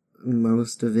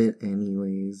most of it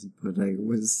anyways, but I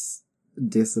was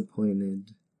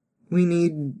disappointed. We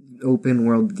need open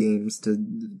world games to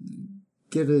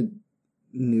get a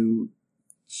new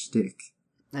shtick.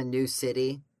 A new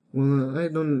city? Well, I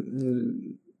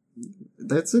don't...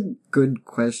 that's a good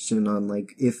question on,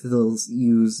 if they'll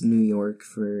use New York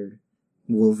for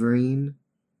Wolverine.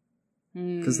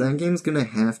 Because that game's gonna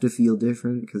have to feel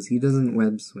different, because he doesn't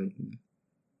web swing.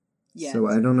 Yes. So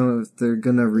I don't know if they're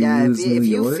gonna reuse New York. If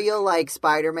you feel like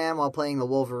Spider-Man while playing the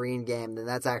Wolverine game, then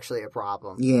that's actually a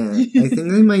problem. Yeah, I think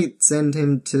they might send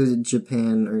him to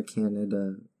Japan or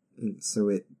Canada, so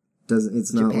it's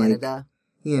not Japanada?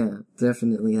 Yeah,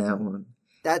 definitely that one.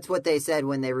 That's what they said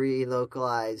when they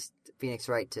relocalized Phoenix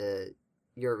Wright to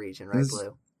your region, right,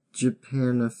 Blue?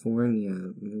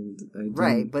 Japanifornia.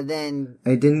 Right, but then...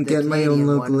 I didn't get my own Canadian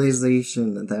one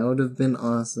localization. That would have been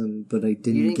awesome, but I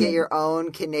didn't You didn't get your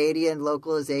own Canadian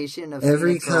localization of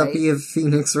Every Phoenix copy Wright? of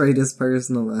Phoenix Wright is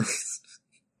personalized.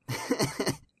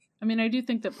 I mean, I do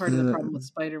think that part of the problem with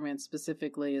Spider-Man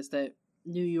specifically is that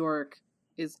New York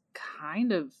is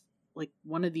kind of like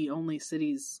one of the only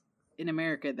cities in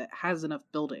America that has enough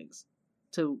buildings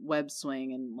to web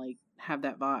swing and like have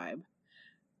that vibe.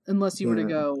 Unless you were to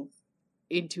go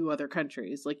into other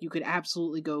countries. Like you could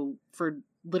absolutely go for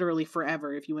literally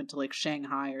forever if you went to like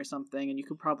Shanghai or something, and you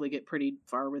could probably get pretty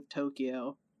far with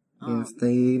Tokyo. If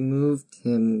they moved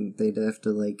him, they'd have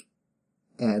to like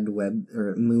add web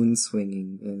or moon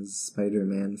swinging, as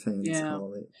Spider-Man fans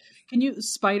call it. Can you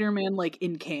Spider-Man like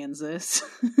in Kansas?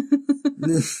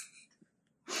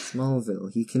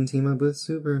 Smallville, he can team up with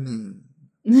Superman.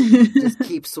 Just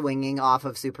keep swinging off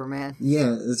of Superman.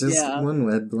 Yeah, it's just one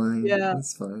web line. Yeah,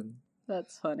 that's fun.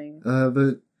 That's funny.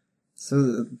 But so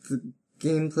the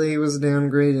gameplay was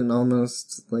downgraded and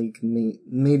almost like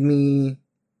made me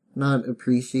not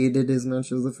appreciate it as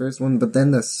much as the first one, but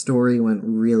then the story went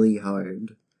really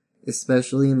hard.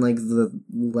 Especially in like the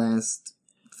last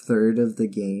third of the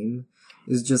game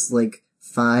is just like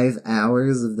 5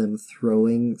 hours of them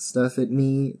throwing stuff at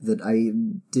me that I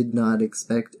did not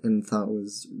expect and thought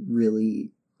was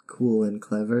really cool and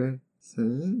clever. So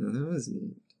yeah, that was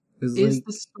neat. It was Is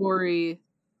the story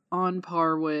on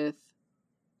par with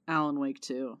Alan Wake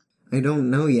 2? I don't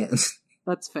know yet.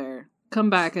 That's fair. Come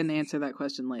back and answer that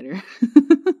question later.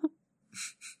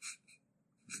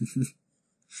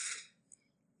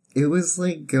 It was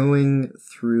like going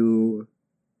through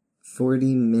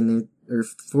 40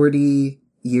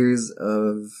 years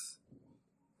of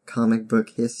comic book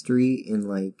history in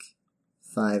like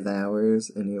 5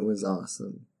 hours, and it was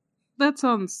awesome. That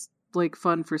sounds like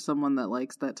fun for someone that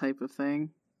likes that type of thing.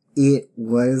 It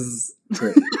was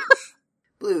great.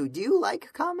 Blue, do you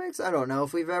like comics? I don't know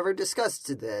if we've ever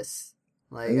discussed this.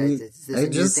 Like, is this a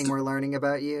new thing we're learning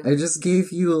about you? I just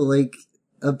gave you like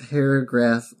a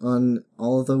paragraph on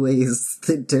all the ways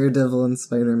that Daredevil and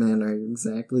Spider-Man are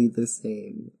exactly the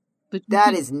same.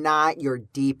 That is not your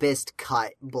deepest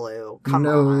cut, Blue. Come on.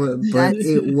 No, but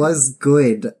it was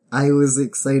good. I was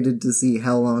excited to see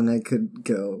how long I could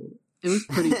go. It was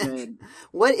pretty good.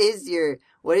 What is your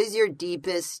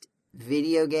deepest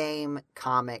video game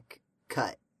comic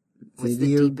cut? What's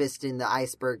the deepest in the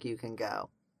iceberg you can go?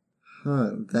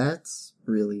 Huh, that's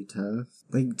really tough.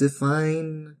 Like,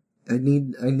 define... I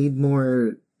need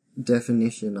more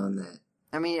definition on that.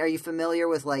 I mean, are you familiar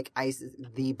with, like,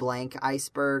 the blank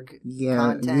iceberg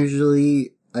content?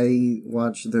 Usually I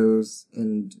watch those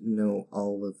and know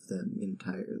all of them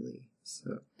entirely.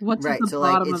 So what's right, at the so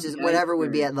bottom like it's of just the whatever iceberg?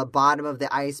 would be at the bottom of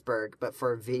the iceberg, but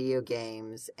for video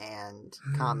games and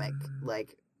comic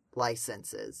like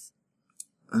licenses.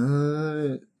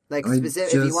 Like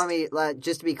specific. If you want me,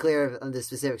 just to be clear on the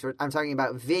specifics, I'm talking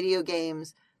about video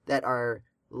games that are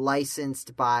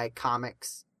licensed by comic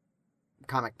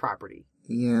property.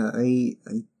 Yeah, I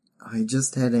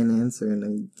just had an answer and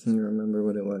I can't remember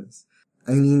what it was.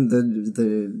 I mean,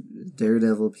 the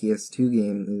Daredevil PS2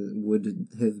 game would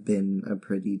have been a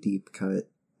pretty deep cut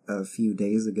a few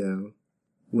days ago.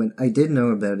 When I did know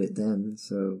about it then,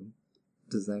 so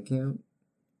does that count?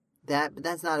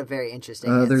 That's not a very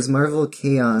interesting answer. There's Marvel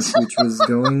Chaos, which was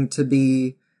going to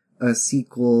be a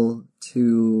sequel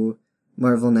to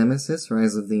Marvel Nemesis,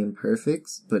 Rise of the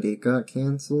Imperfects, but it got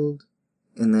cancelled.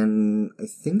 And then I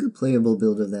think a playable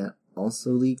build of that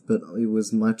also leaked, but it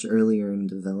was much earlier in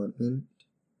development.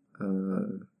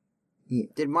 Yeah.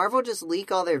 Did Marvel just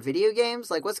leak all their video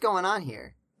games? Like, what's going on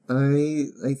here?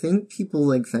 I think people,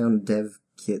 like, found dev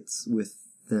kits with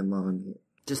them on it.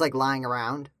 Just, like, lying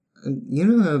around? You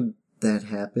know how that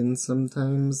happens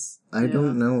sometimes? I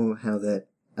don't know how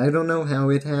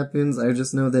it happens, I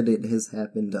just know that it has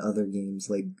happened to other games,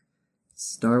 like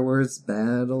Star Wars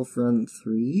Battlefront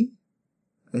 3?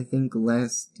 I think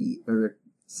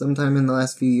sometime in the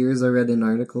last few years I read an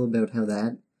article about how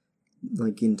that,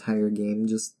 like, entire game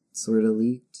just sort of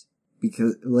leaked.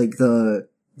 Because, like, the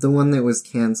one that was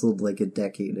cancelled, like, a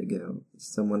decade ago.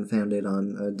 Someone found it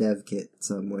on a dev kit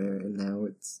somewhere, and now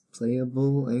it's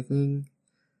playable, I think.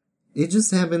 It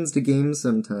just happens to games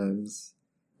sometimes.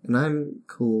 And I'm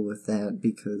cool with that,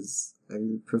 because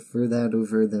I prefer that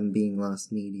over them being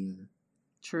lost media.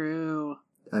 True.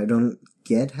 I don't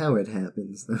get how it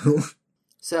happens, though.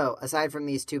 So, aside from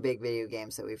these two big video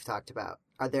games that we've talked about,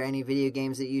 are there any video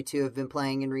games that you two have been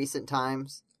playing in recent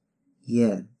times?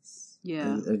 Yes.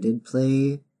 Yeah. I did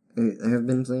play... I have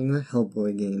been playing the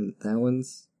Hellboy game. That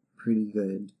one's pretty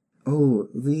good. Oh,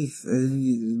 Leaf,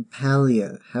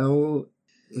 Palia. How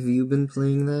have you been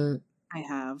playing that? I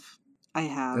have.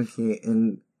 Okay,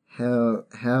 and how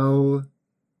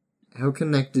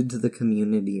connected to the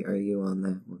community are you on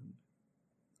that one?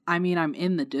 I mean, I'm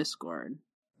in the Discord.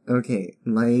 Okay,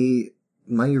 my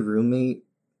roommate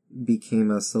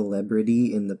became a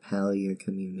celebrity in the Palia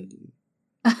community.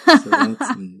 So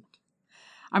that's neat.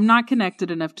 I'm not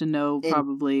connected enough to know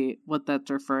probably what that's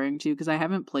referring to, because I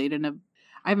haven't played in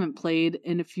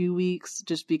a few weeks,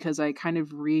 just because I kind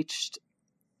of reached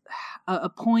a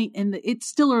point in it's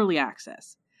still early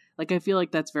access. Like, I feel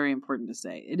like that's very important to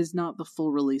say. It is not the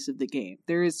full release of the game.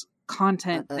 There is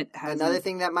content that has... Another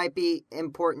thing that might be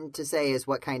important to say is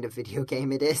what kind of video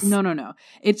game it is. No.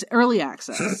 It's early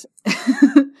access.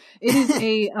 It is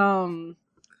a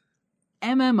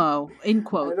MMO, in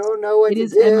quotes. I don't know what it to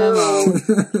is do.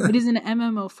 MMO. It is an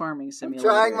MMO farming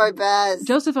simulator. I'm trying my best.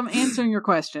 Joseph, I'm answering your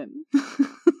question.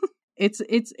 It's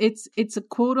a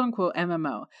quote unquote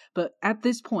MMO, but at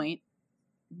this point,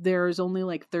 there's only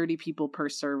like 30 people per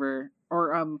server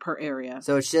or per area.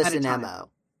 So it's just an MO.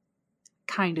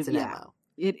 Kind of, yeah. MO.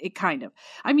 It kind of.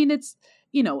 I mean, it's,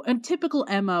 a typical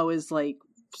MO is like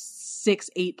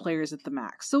 6-8 players at the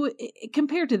max. So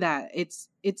compared to that, it's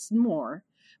more,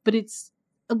 but it's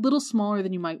a little smaller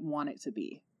than you might want it to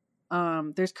be.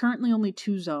 There's currently only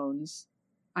 2 zones.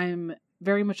 I'm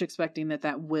very much expecting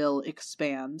that will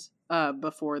expand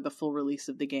before the full release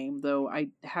of the game, though I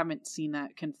haven't seen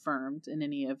that confirmed in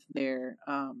any of their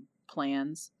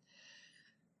plans.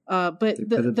 But they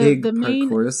put a big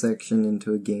parkour section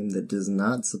into a game that does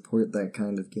not support that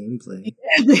kind of gameplay.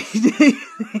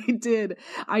 They did.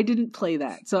 I didn't play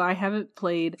that, so I haven't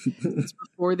played since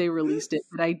before they released it.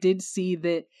 But I did see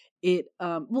that it.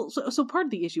 So part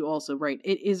of the issue also, right?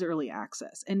 It is early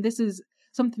access, and this is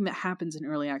something that happens in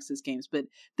early access games. But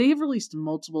they have released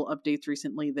multiple updates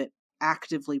recently that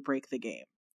actively break the game,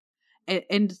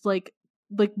 and like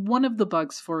one of the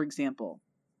bugs, for example,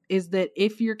 is that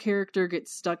if your character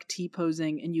gets stuck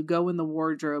T-posing and you go in the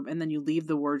wardrobe and then you leave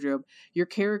the wardrobe, your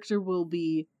character will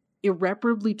be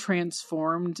irreparably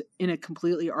transformed in a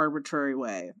completely arbitrary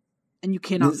way. And you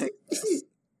cannot fix this.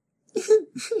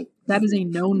 That is a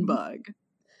known bug.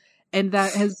 And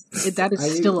that is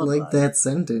still a bug. I like that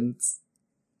sentence.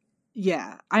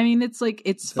 Yeah. I mean,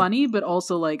 it's funny, but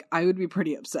also like I would be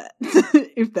pretty upset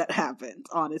if that happened,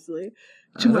 honestly.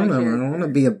 I don't know. I don't want to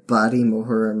be a body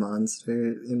horror monster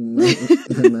in my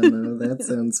MMO. That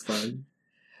sounds fun.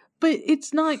 But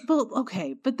it's not. Well,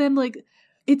 okay. But then, like,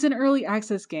 it's an early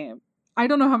access game. I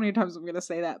don't know how many times I'm going to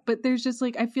say that, but there's just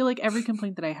like I feel like every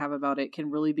complaint that I have about it can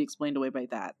really be explained away by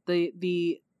that.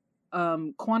 The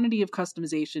quantity of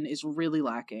customization is really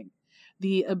lacking.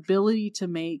 The ability to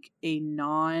make a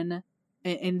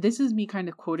and this is me kind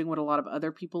of quoting what a lot of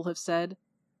other people have said,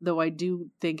 though I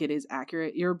do think it is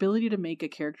accurate. Your ability to make a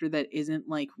character that isn't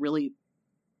like really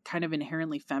kind of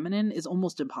inherently feminine is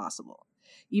almost impossible.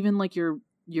 Even like your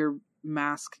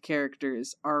mask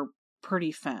characters are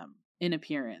pretty femme in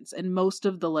appearance, and most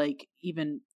of the like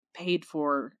even paid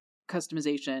for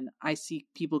customization I see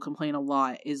people complain a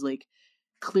lot is like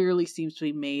clearly seems to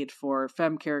be made for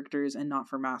femme characters and not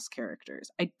for mask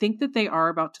characters. I think that they are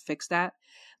about to fix that.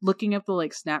 Looking at the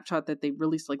like snapshot that they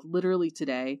released like literally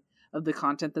today of the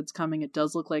content that's coming, it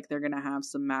does look like they're gonna have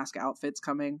some mask outfits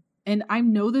coming, and I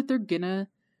know that they're gonna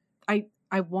I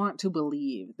want to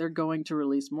believe they're going to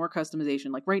release more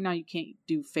customization. Like right now you can't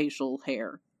do facial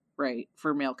hair, right,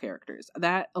 for male characters.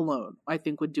 That alone I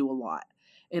think would do a lot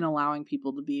in allowing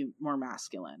people to be more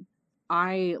masculine.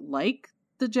 I like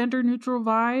the gender neutral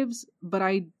vibes, but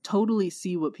I totally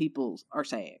see what people are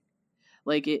saying.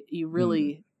 Like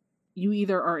you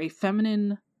either are a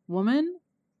feminine woman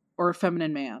or a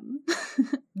feminine man.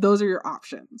 Those are your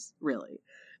options, really.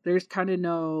 There's kind of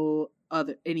no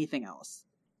anything else.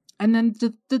 And then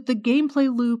the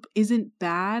gameplay loop isn't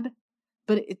bad,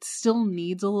 but it still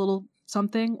needs a little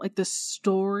something. Like the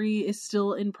story is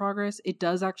still in progress. It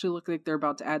does actually look like they're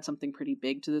about to add something pretty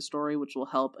big to the story, which will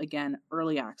help. Again,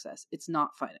 early access. It's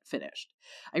not finished.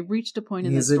 I reached a point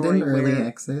in the story where... Is it in early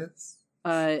access?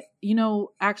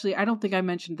 Actually, I don't think I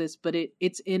mentioned this, but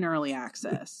it's in early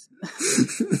access.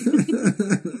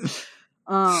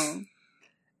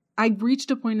 I reached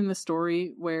a point in the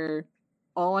story where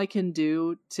all I can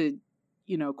do to,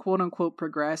 quote unquote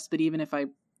progress, but even if I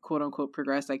quote unquote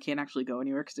progress, I can't actually go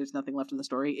anywhere because there's nothing left in the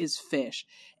story, is fish.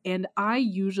 And I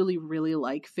usually really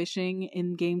like fishing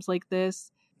in games like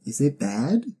this. Is it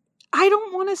bad? I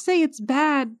don't want to say it's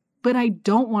bad, but I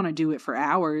don't want to do it for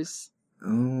hours.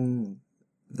 Oh.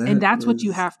 And that's what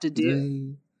you have to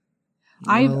do.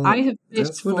 I have fished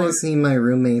that's what I see my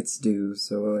roommates do,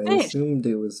 so I assumed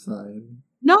it was fine.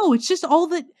 No, it's just all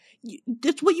that.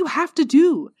 It's what you have to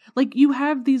do. Like, you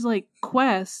have these, like,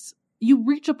 quests. You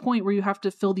reach a point where you have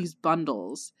to fill these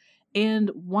bundles.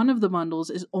 And one of the bundles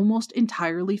is almost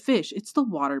entirely fish. It's the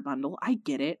water bundle. I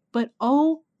get it. But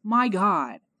oh my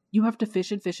god. You have to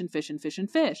fish and fish and fish and fish and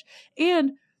fish.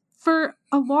 And for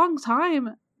a long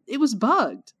time, it was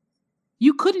bugged.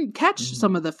 You couldn't catch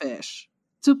some of the fish.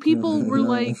 So people were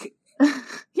like...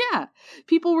 yeah,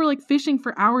 people were like fishing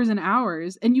for hours and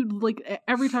hours, and you'd like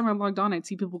every time I logged on, I'd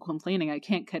see people complaining, I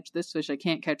can't catch this fish, I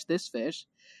can't catch this fish,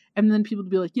 and then people would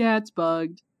be like, yeah, it's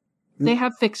bugged. They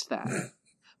have fixed that,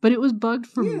 but it was bugged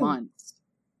for months.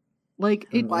 Like,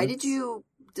 why did you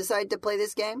decide to play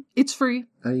this game? It's free.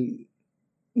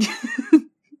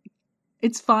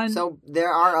 It's fun. So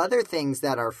there are other things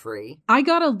that are free. I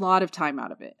got a lot of time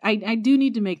out of it. I do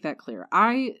need to make that clear.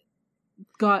 I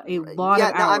got a lot of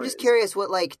hours. Yeah, no, I'm just curious what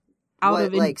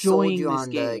enjoying sold you on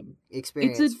game. The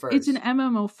experience first. It's an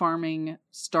MMO farming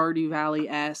Stardew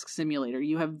Valley-esque simulator.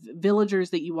 You have villagers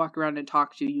that you walk around and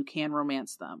talk to. You can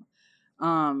romance them.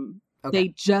 Okay. They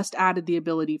just added the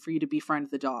ability for you to befriend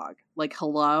the dog. Like,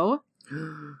 hello?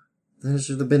 There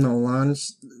should have been a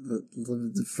launch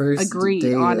the first Agreed,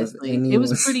 day honestly. of It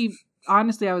was pretty...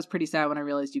 Honestly, I was pretty sad when I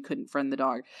realized you couldn't friend the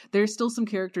dog. There's still some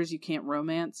characters you can't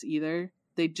romance either.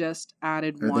 They just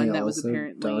added one that was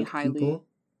apparently highly... People?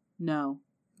 No.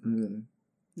 Mm.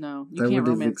 No, you can't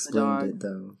romance the dog. It,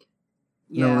 though.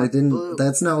 Yeah. No, I didn't. Blue.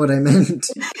 That's not what I meant.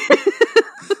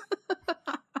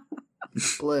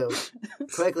 Blue.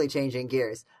 Quickly changing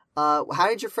gears. How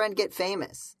did your friend get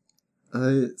famous?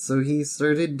 So he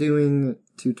started doing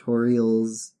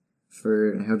tutorials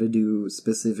for how to do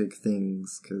specific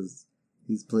things, because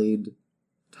he's played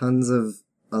tons of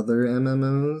other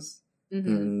MMOs. Mm-hmm.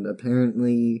 And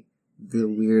apparently the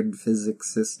weird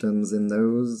physics systems in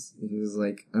those, he was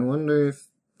like, I wonder if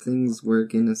things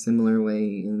work in a similar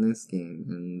way in this game,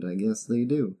 and I guess they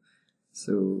do.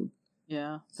 So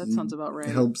yeah, that sounds about right.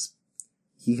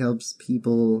 He helps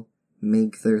people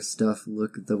make their stuff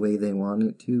look the way they want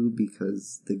it to,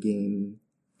 because the game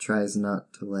tries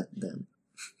not to let them.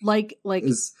 Like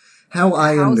is how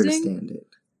I understand it.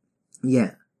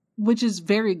 Yeah. Which is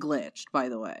very glitched, by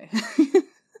the way.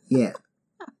 Yeah.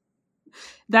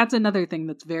 That's another thing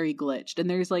that's very glitched. And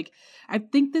there's I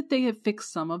think that they have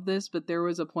fixed some of this, but there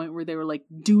was a point where they were like,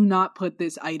 do not put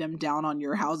this item down on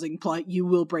your housing plot. You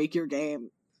will break your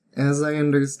game. As I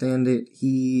understand it,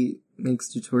 he makes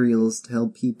tutorials to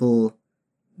help people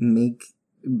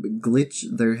glitch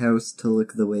their house to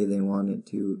look the way they want it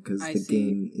to, because the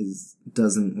game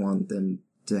doesn't want them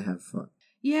to have fun.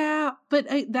 Yeah, but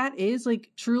that is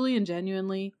truly and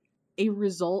genuinely a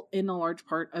result in a large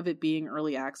part of it being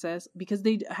early access, because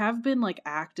they have been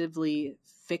actively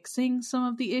fixing some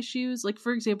of the issues.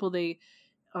 For example, they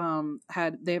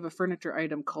have a furniture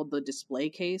item called the display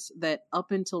case that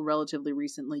up until relatively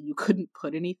recently you couldn't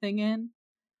put anything in,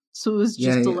 so it was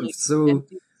just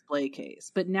empty display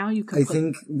case. But now you can. I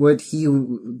think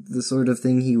the sort of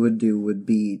thing he would do would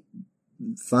be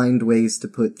find ways to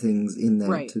put things in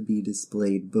there to be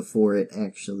displayed before it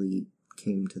actually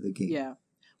came to the game. Yeah.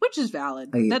 Which is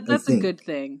valid. That's a good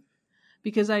thing.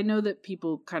 Because I know that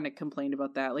people kind of complained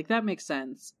about that. That makes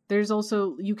sense. There's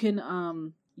also, you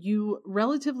can, you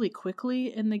relatively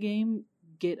quickly in the game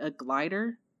get a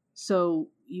glider. So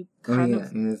you kind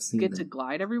of get to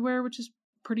glide everywhere, which is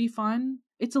pretty fun.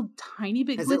 It's a tiny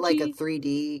bit glitchy. Is it like a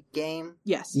 3D game?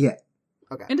 Yes. Yeah.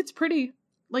 Okay. And it's pretty.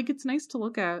 It's nice to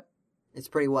look at. It's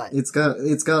pretty what? It's got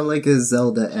a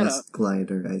Zelda-esque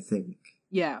glider, I think.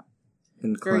 Yeah.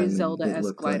 And very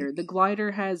Zelda-esque glider. The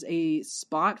glider has a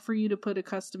spot for you to put a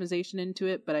customization into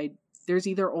it, but there's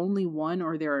either only one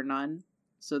or there are none.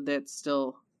 So that's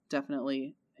still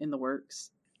definitely in the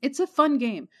works. It's a fun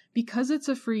game because it's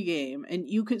a free game, and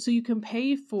you can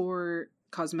pay for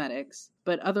cosmetics,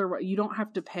 but otherwise you don't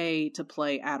have to pay to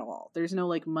play at all. There's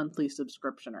no monthly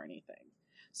subscription or anything.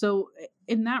 So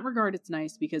in that regard, it's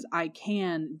nice because I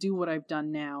can do what I've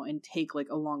done now and take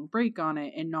a long break on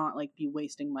it and not be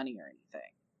wasting money or anything.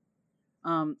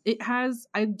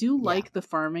 I do like the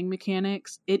farming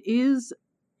mechanics. It is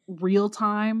real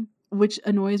time, which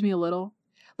annoys me a little.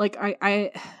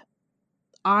 I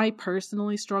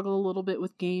personally struggle a little bit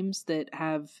with games that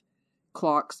have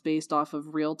clocks based off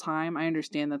of real time. I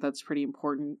understand that that's pretty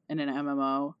important in an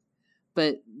MMO,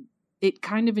 but it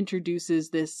kind of introduces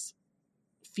this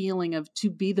feeling of, to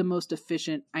be the most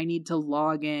efficient, I need to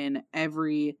log in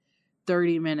every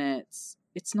 30 minutes.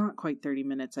 It's not quite 30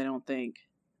 minutes, I don't think.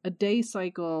 A day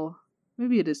cycle,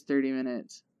 maybe it is 30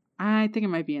 minutes. I think it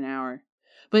might be an hour.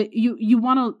 But you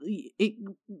want to, it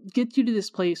gets you to this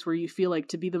place where you feel like,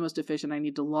 to be the most efficient, I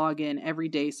need to log in every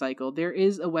day cycle. There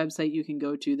is a website you can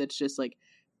go to that's just like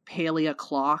Palia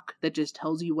clock that just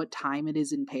tells you what time it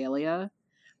is in Palia.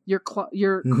 Your clock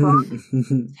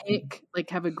tick, like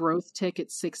have a growth tick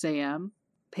at 6 a.m.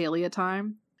 Palia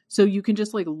time. So you can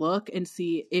just like look and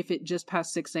see if it just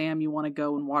past 6 a.m. you want to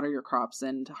go and water your crops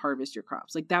and harvest your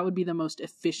crops. Like that would be the most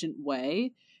efficient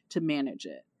way to manage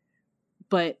it.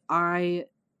 But I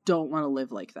don't want to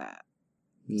live like that.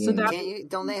 Yeah. So that,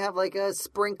 don't they have like a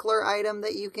sprinkler item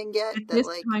that you can get at that this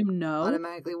like time, no.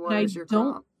 automatically waters your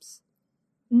crops?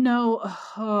 No.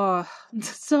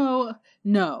 So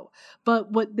no.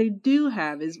 But what they do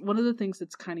have is, one of the things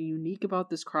that's kind of unique about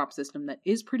this crop system that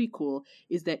is pretty cool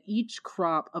is that each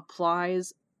crop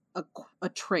applies a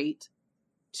trait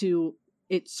to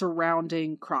its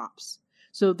surrounding crops.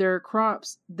 So there are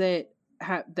crops that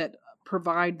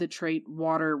provide the trait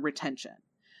water retention.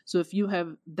 So if you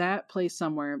have that placed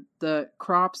somewhere, the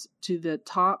crops to the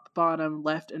top, bottom,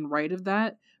 left, and right of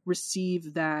that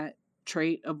receive that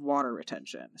trait of water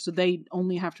retention. So they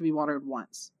only have to be watered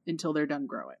once until they're done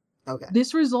growing. Okay.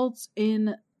 This results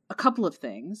in a couple of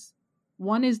things.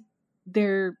 One is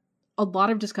there a lot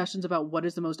of discussions about what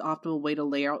is the most optimal way to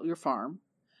lay out your farm,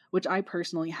 which I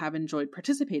personally have enjoyed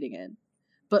participating in.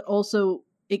 But also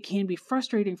it can be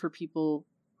frustrating for people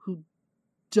who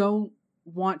don't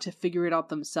want to figure it out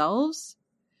themselves,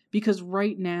 because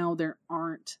right now there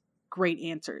aren't great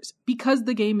answers because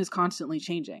the game is constantly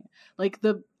changing. Like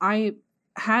I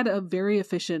had a very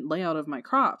efficient layout of my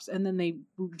crops, and then they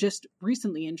just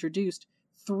recently introduced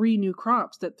 3 new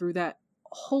crops that threw that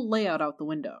whole layout out the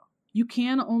window. You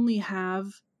can only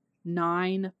have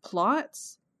 9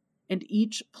 plots, and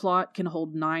each plot can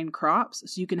hold 9 crops,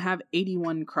 so you can have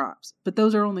 81 crops. But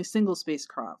those are only single space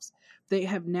crops. They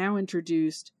have now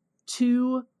introduced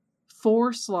 2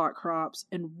 4-slot crops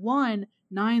and 1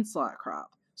 9-slot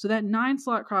crop. So that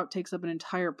 9-slot crop takes up an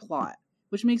entire plot,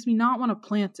 which makes me not want to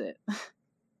plant it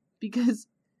because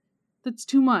that's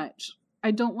too much.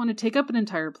 I don't want to take up an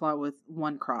entire plot with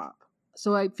 1 crop.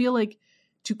 So I feel like,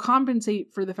 to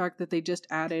compensate for the fact that they just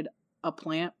added a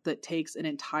plant that takes an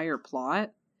entire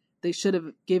plot, they should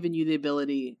have given you the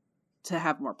ability to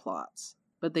have more plots,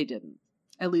 but they didn't.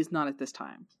 At least not at this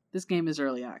time. This game is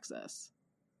early access.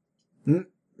 And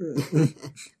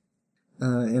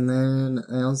then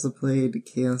I also played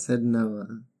Chaos Head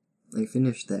Noah. I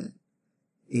finished that.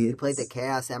 You played the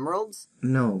Chaos Emeralds?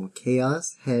 No,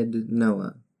 Chaos Head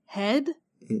Noah. Head?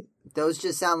 Those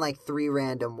just sound like 3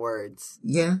 random words.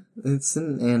 Yeah, it's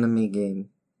an anime game.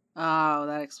 Oh,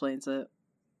 that explains it.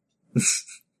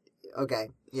 Okay,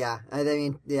 yeah. I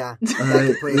mean, yeah.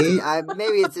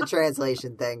 Maybe it's a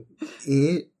translation thing.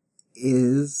 It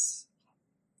is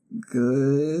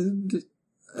good.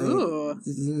 Ooh.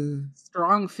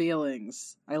 Strong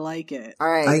feelings. I like it. All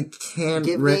right. I can't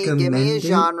recommend Give me a it.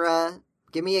 genre.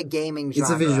 Give me a gaming genre.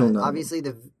 It's a visual novel. Obviously,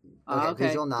 okay.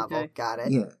 Visual novel. Okay. Got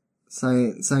it. Yeah.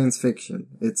 Science fiction.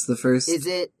 It's the first... Is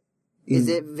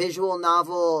it visual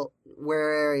novel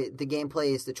where the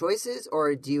gameplay is the choices,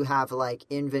 or do you have like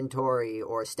inventory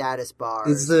or status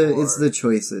bars? It's the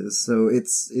choices. So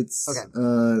it's okay.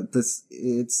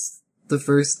 It's the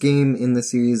first game in the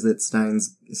series that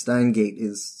Steingate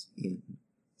is in.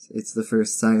 It's the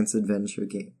first science adventure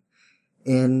game.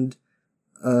 And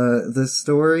the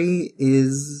story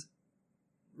is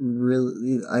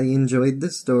really... I enjoyed the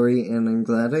story, and I'm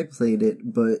glad I played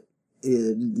it, but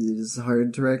it is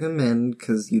hard to recommend,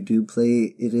 because you do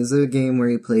play... It is a game where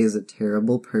you play as a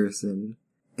terrible person,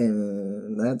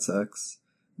 and that sucks.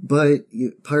 But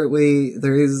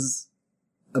there is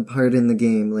a part in the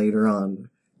game later on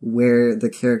where the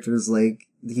character's like,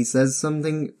 he says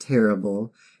something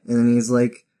terrible, and then he's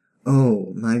like,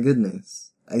 oh my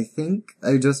goodness, I think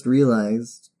I just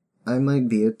realized I might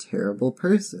be a terrible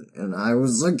person. And I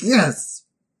was like, yes!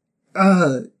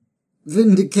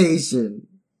 Vindication!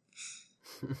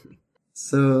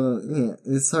 So, yeah,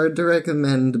 it's hard to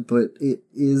recommend, but it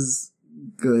is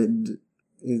good.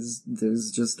 There's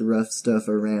just rough stuff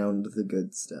around the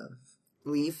good stuff.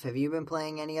 Leaf, have you been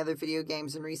playing any other video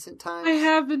games in recent times? I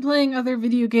have been playing other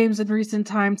video games in recent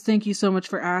times. Thank you so much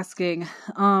for asking.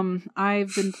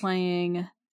 I've been playing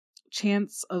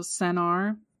Chants of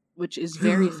Sennaar, which is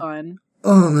very fun.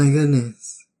 Oh my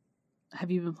goodness.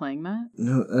 Have you been playing that?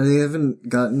 No, I haven't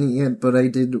gotten it yet, but I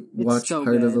did watch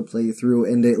part of a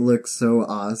playthrough, and it looks so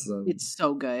awesome. It's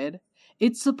so good.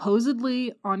 It's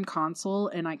supposedly on console,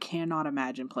 and I cannot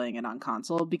imagine playing it on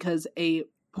console because a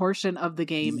portion of the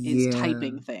game is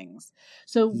typing things.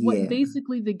 So what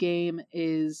basically the game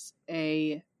is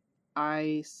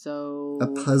A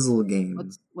puzzle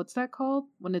game. What's that called?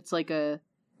 When it's like a...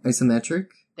 Isometric?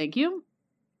 Thank you.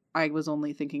 I was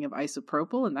only thinking of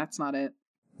isopropyl, and that's not it.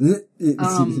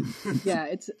 Yeah,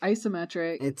 it's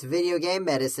isometric. It's video game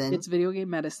medicine. It's video game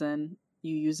medicine.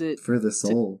 You use it for the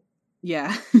soul.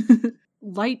 Yeah.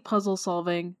 Light puzzle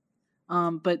solving.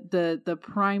 But the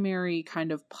primary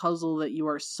kind of puzzle that you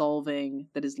are solving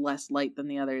that is less light than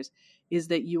the others is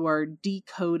that you are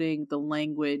decoding the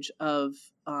language of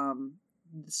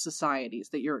societies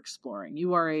that you're exploring.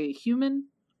 You are a human.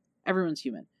 Everyone's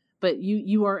human. But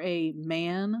you are a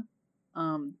man.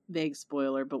 Vague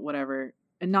spoiler, but whatever.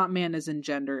 And not man as in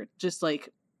gender. Just like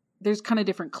there's kind of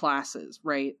different classes,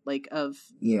 right? Like of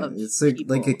it's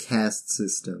like a caste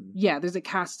system. Yeah, there's a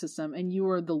caste system, and you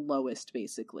are the lowest,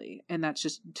 basically. And that's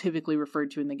just typically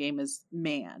referred to in the game as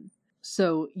man.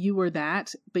 So you are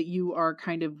that, but you are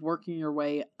kind of working your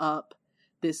way up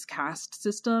this caste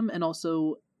system, and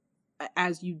also,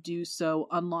 as you do so,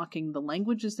 unlocking the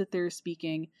languages that they're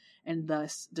speaking, and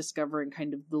thus discovering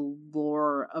kind of the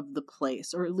lore of the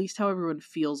place, or at least how everyone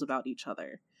feels about each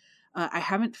other. I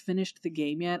haven't finished the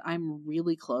game yet. I'm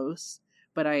really close,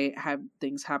 but I have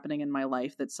things happening in my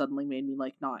life that suddenly made me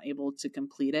like not able to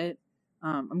complete it.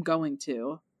 I'm going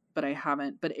to, but I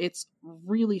haven't. But it's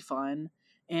really fun.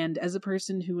 And as a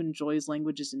person who enjoys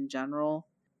languages in general,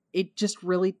 it just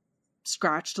really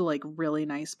scratched a like really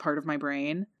nice part of my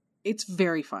brain. It's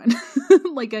very fun.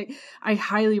 Like I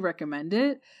highly recommend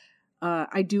it.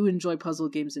 I do enjoy puzzle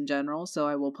games in general, so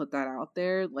I will put that out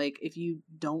there. Like, if you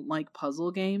don't like puzzle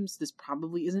games, this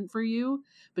probably isn't for you.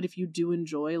 But if you do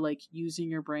enjoy, like, using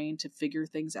your brain to figure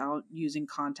things out, using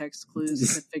context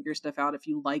clues to figure stuff out, if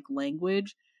you like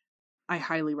language, I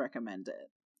highly recommend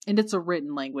it. And it's a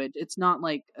written language. It's not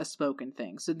like a spoken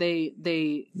thing. So they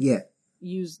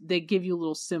give you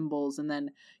little symbols, and then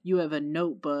you have a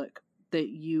notebook that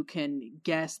you can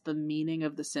guess the meaning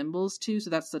of the symbols to. So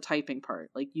that's the typing part.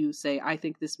 Like you say, I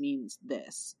think this means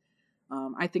this.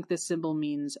 I think this symbol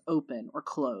means open or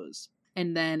close.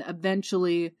 And then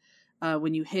eventually,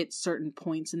 when you hit certain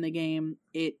points in the game,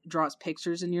 it draws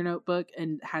pictures in your notebook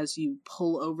and has you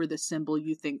pull over the symbol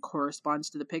you think corresponds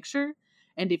to the picture.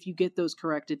 And if you get those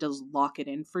correct, it does lock it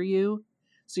in for you.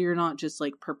 So you're not just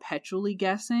like perpetually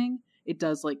guessing. It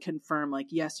does like confirm like,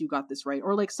 yes, you got this right.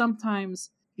 Or like sometimes,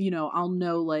 you know, I'll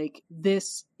know like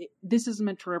this is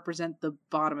meant to represent the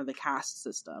bottom of the caste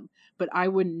system, but I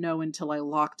wouldn't know until I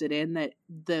locked it in that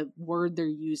the word they're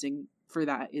using for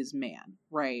that is man,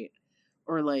 right?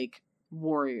 Or like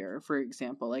warrior, for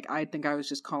example. Like I think I was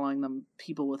just calling them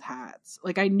people with hats.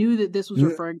 Like I knew that this was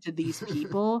referring to these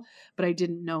people, but I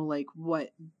didn't know like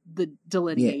what the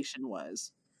delineation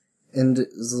was. And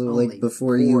so like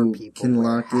before you can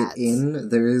lock it in,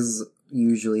 there is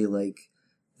usually like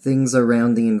things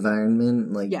around the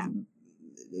environment, like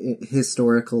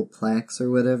historical plaques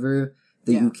or whatever,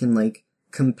 that you can, like,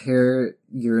 compare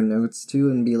your notes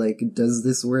to and be like, does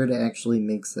this word actually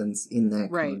make sense in that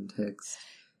context?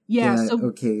 Yeah,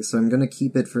 okay, so I'm gonna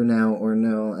keep it for now, or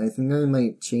no, I think I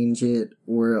might change it,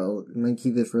 or I might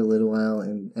keep it for a little while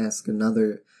and ask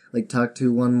another, like, talk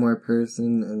to one more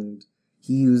person, and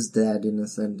he used that in a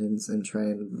sentence, and try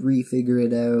and refigure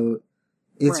it out.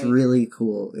 It's really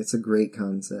cool. It's a great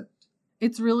concept.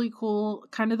 It's really cool.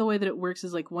 Kind of the way that it works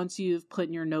is like once you've put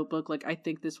in your notebook, like I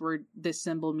think this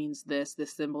symbol means this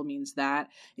symbol means that.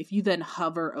 If you then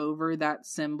hover over that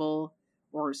symbol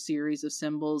or series of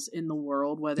symbols in the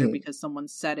world, whether because someone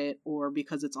said it or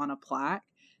because it's on a plaque,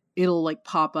 it'll like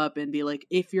pop up and be like,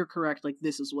 if you're correct, like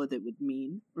this is what it would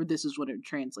mean, or this is what it would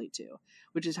translate to,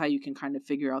 which is how you can kind of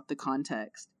figure out the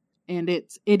context. And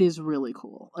it is really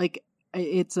cool. Like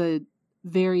it's a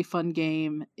very fun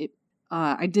game.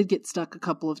 I did get stuck a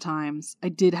couple of times. I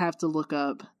did have to look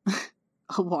up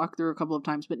a walkthrough a couple of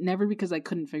times, but never because I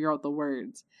couldn't figure out the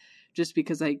words, just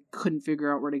because I couldn't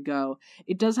figure out where to go.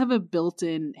 It does have a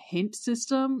built-in hint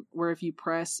system where if you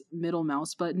press middle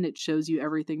mouse button, it shows you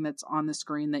everything that's on the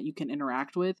screen that you can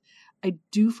interact with. I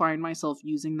do find myself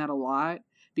using that a lot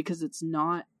because it's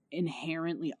not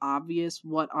inherently obvious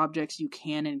what objects you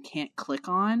can and can't click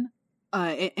on.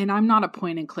 And I'm not a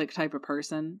point and click type of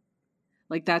person.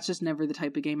 Like, that's just never the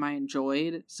type of game I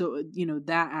enjoyed. So, you know,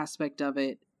 that aspect of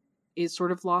it is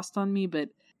sort of lost on me. But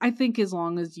I think as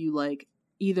long as you, like,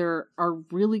 either are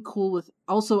really cool with...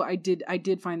 Also, I did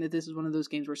find that this is one of those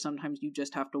games where sometimes you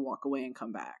just have to walk away and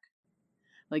come back.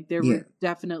 Like, there were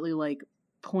definitely, like,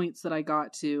 points that I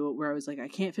got to where I was like, I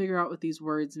can't figure out what these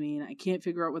words mean. I can't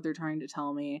figure out what they're trying to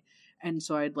tell me. And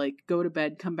so I'd, like, go to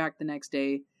bed, come back the next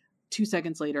day. 2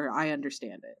 seconds later, I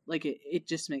understand it. Like, it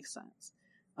just makes sense.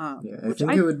 I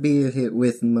think it would be a hit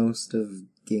with most of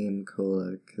game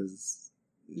Cola, because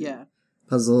yeah,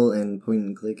 puzzle and point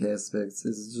and click aspects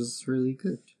is just really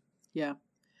good. Yeah.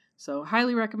 So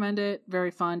highly recommend it.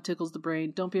 Very fun. Tickles the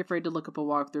brain. Don't be afraid to look up a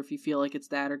walkthrough if you feel like it's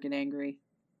that or get angry.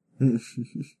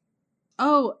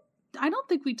 Oh, I don't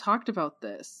think we talked about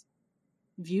this.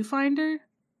 Viewfinder?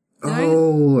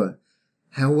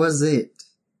 How was it?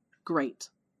 Great.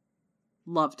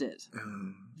 Loved it.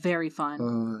 Very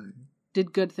fun.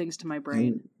 Did good things to my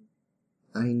brain.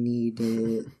 I need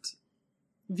it.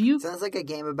 Sounds like a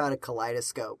game about a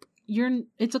kaleidoscope.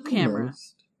 It's a camera.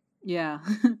 Almost. Yeah.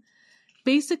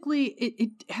 Basically,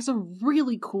 it has a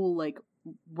really cool, like,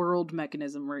 world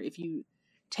mechanism where if you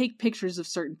take pictures of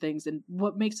certain things, and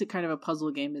what makes it kind of a puzzle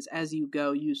game is as you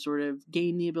go, you sort of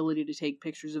gain the ability to take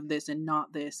pictures of this and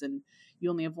not this, and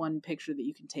you only have one picture that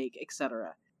you can take,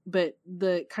 etc. But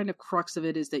the kind of crux of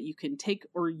it is that you can take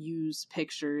or use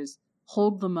pictures,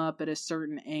 hold them up at a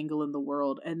certain angle in the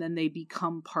world, and then they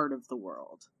become part of the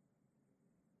world.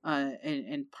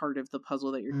 And part of the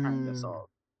puzzle that you're trying to solve.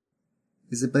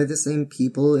 Is it by the same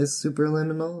people as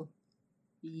Superliminal?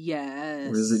 Yes.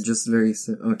 Or is it just very...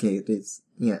 Okay, it is.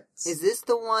 Yeah. Is this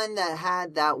the one that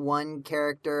had that one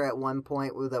character at one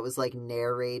point that was, like,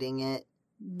 narrating it?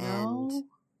 No. And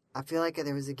I feel like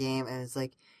there was a game, and it's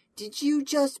like, did you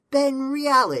just bend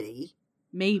reality?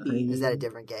 Maybe. Is that a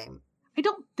different game? I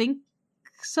don't think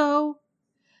so.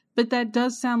 But that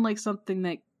does sound like something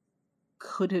that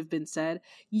could have been said.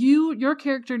 Your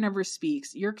character never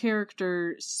speaks. Your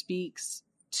character speaks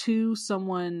to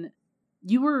someone.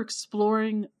 You were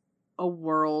exploring a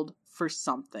world for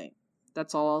something.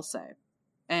 That's all I'll say.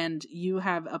 And you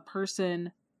have a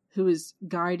person who is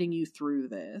guiding you through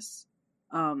this.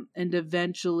 And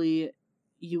eventually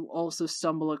you also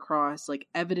stumble across like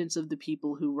evidence of the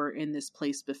people who were in this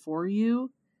place before you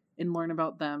and learn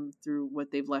about them through what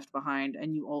they've left behind.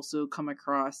 And you also come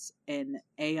across an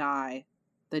AI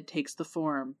that takes the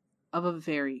form of a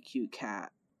very cute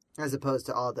cat. As opposed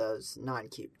to all those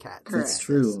non-cute cats. Correct. That's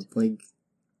true. Like,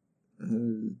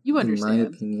 you understand. In my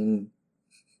opinion,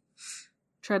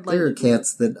 Tread lightly. there are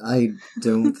cats that I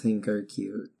don't think are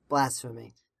cute.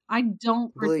 Blasphemy. I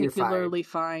don't Blue, you're particularly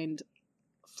find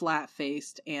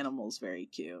flat-faced animals very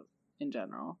cute in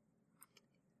general.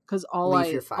 Because all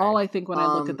I think when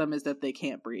I look at them is that they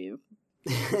can't breathe.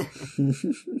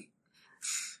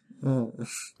 Oh.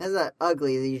 That's not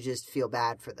ugly. You just feel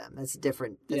bad for them. That's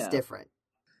different. That's different.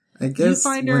 I guess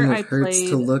Viewfinder, when it hurts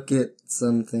to look at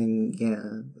something,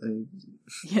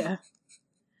 Yeah.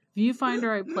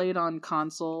 Viewfinder I played on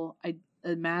console. I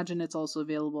imagine it's also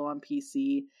available on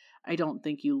PC. I don't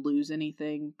think you lose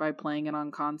anything by playing it on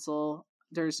console.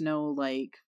 There's no,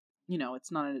 like,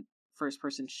 it's not a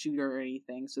first-person shooter or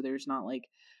anything, so there's not, like,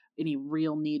 any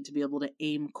real need to be able to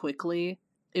aim quickly.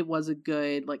 It was a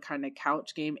good, like, kind of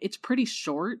couch game. It's pretty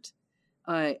short.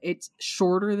 It's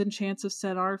shorter than Chants of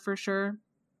Sennaar for sure.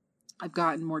 I've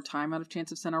gotten more time out of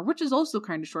Chants of Sennaar, which is also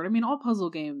kind of short. I mean,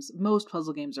 most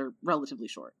puzzle games are relatively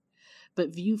short.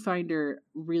 But Viewfinder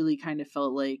really kind of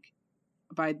felt like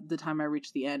by the time I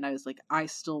reached the end, I was like, I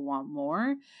still want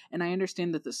more. And I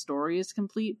understand that the story is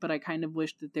complete, but I kind of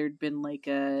wish that there'd been like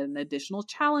an additional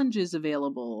challenges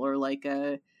available or like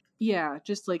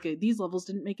these levels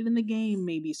didn't make it in the game,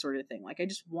 maybe sort of thing. Like, I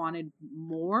just wanted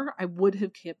more. I would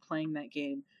have kept playing that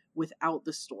game without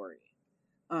the story.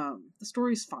 The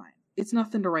story's fine. It's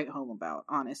nothing to write home about,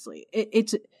 honestly.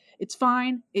 It's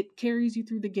fine. It carries you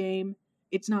through the game.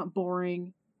 It's not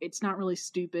boring. It's not really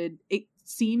stupid. It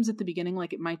seems at the beginning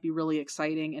like it might be really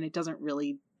exciting, and it doesn't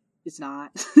really. It's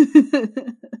not.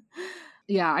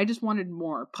 Yeah, I just wanted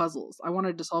more puzzles. I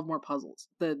wanted to solve more puzzles.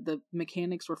 The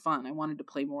mechanics were fun. I wanted to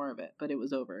play more of it, but it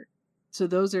was over. So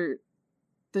those are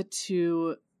the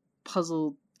two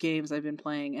puzzle games I've been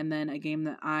playing, and then a game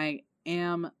that I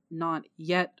am not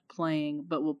yet playing,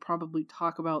 but we'll probably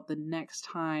talk about the next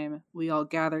time we all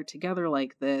gather together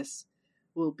like this,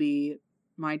 will be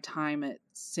my time at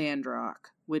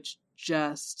Sandrock, which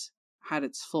just had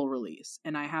its full release.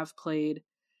 And I have played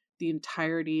the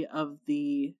entirety of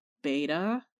the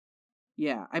beta.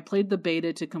 Yeah, I played the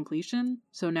beta to completion,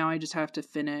 so now I just have to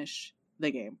finish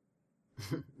the game.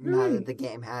 Now that the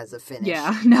game has a finish.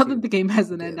 Yeah, now that the game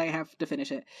has an end, I have to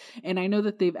finish it. And I know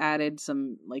that they've added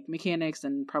some like mechanics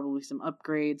and probably some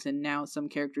upgrades, and now some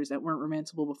characters that weren't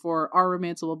romanceable before are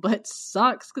romanceable, but it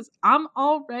sucks because I'm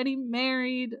already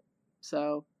married.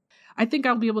 So I think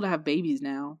I'll be able to have babies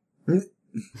now.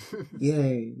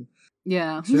 Yay.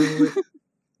 Yeah. Joe,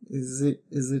 is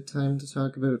it time to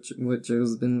talk about what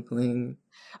Joe's been playing?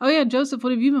 Oh yeah, Joseph,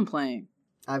 what have you been playing?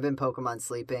 I've been Pokemon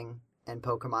Sleeping and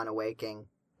Pokemon Awaking.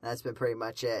 That's been pretty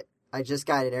much it. I just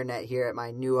got internet here at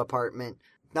my new apartment.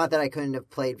 not that I couldn't have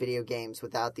played video games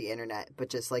without the internet, but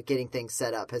just like getting things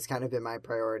set up has kind of been my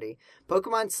priority.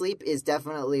 Pokemon Sleep is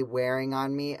definitely wearing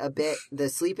on me a bit. The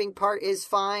sleeping part is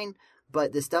fine,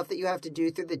 but the stuff that you have to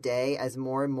do through the day as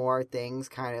more and more things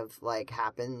kind of like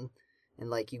happen and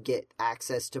like you get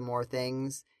access to more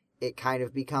things, it kind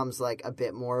of becomes like a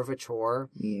bit more of a chore.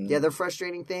 Yeah. The other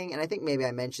frustrating thing, and I think maybe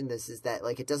I mentioned this, is that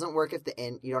like it doesn't work if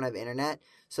you don't have internet.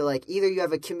 So like either you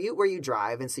have a commute where you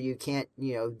drive and so you can't,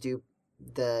 do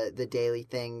the daily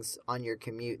things on your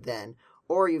commute then,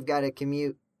 or you've got a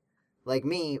commute like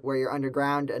me where you're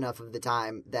underground enough of the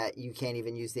time that you can't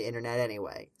even use the internet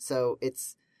anyway. So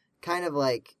it's kind of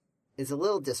like, it's a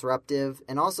little disruptive,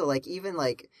 and also like even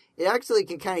like it actually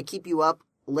can kind of keep you up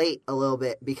late a little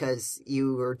bit because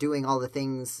you are doing all the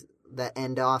things that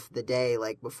end off the day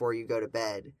like before you go to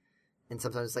bed, and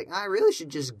sometimes it's like I really should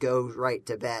just go right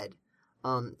to bed.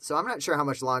 So I'm not sure how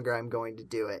much longer I'm going to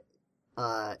do it.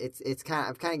 I'm kind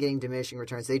of getting diminishing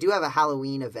returns. They do have a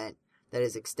Halloween event that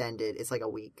is extended. It's like a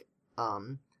week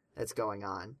that's going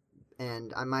on,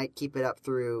 and I might keep it up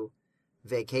through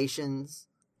vacations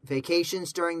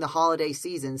during the holiday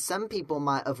season. Some people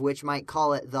might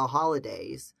call it the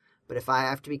holidays. But if I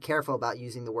have to be careful about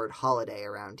using the word holiday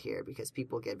around here because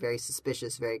people get very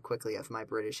suspicious very quickly of my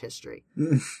British history.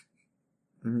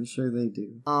 I'm sure they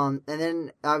do. And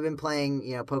then I've been playing,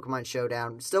 Pokemon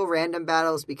Showdown. Still random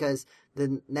battles because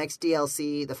the next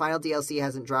DLC, the final DLC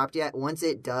hasn't dropped yet. Once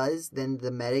it does, then the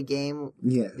metagame,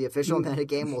 the official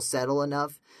metagame will settle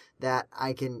enough that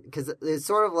I can... Because it's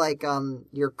sort of like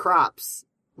your crops,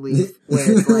 Leaf,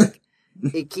 where it's like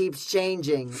it keeps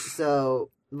changing, so...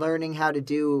 learning how to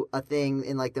do a thing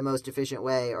in like the most efficient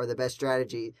way or the best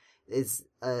strategy is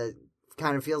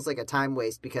kind of feels like a time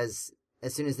waste because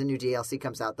as soon as the new DLC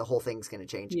comes out, the whole thing's going to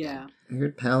change again. I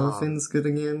heard Palafin's good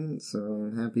again, so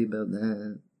I'm happy about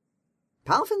that.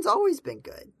 Palafin's always been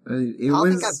good.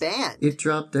 Palafin got banned. It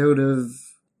dropped out of...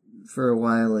 For a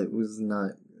while, it was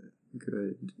not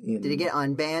good. Did it get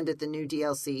unbanned at the new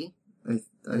DLC? And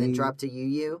then dropped to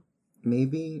UU?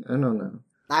 Maybe? I don't know.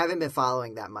 I haven't been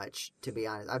following that much, to be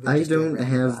honest. I don't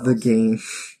have the game.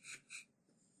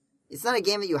 It's not a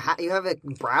game that you have a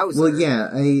browser. Well,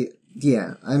 I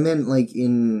meant like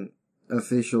in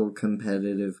official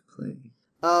competitive play.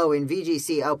 Oh, in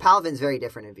VGC. Oh, Palafin's very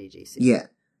different in VGC. Yeah.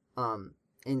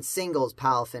 In singles,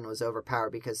 Palafin was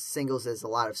overpowered because singles is a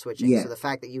lot of switching. Yeah. So the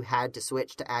fact that you had to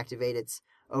switch to activate its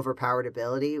overpowered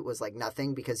ability was like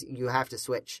nothing because you have to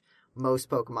switch most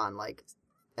Pokemon like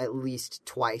at least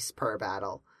twice per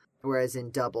battle, whereas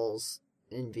in doubles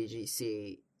in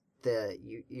VGC,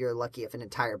 you're lucky if an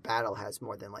entire battle has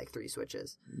more than like 3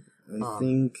 switches. I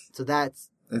think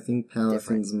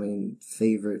Palafin's different. my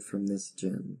favorite from this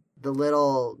gen. The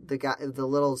little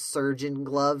surgeon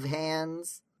glove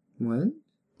hands. What?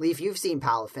 Leaf, you've seen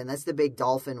Palafin. That's the big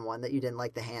dolphin one that you didn't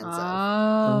like the hands of.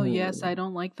 Oh, yes, I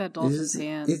don't like that dolphin's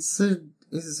hand. It's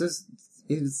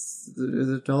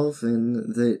the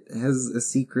dolphin that has a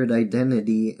secret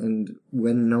identity, and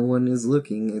when no one is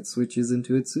looking, it switches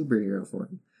into its superhero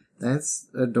form. That's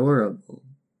adorable.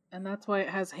 And that's why it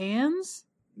has hands?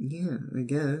 Yeah, I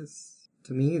guess.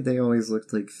 To me, they always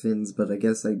looked like fins, but I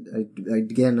guess I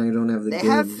don't have the game. They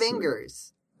have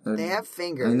fingers. They have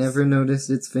fingers. I never noticed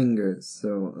its fingers,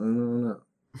 so I don't know.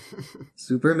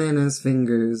 Superman has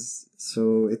fingers,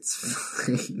 so it's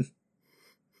fine.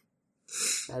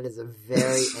 That is a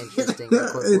very interesting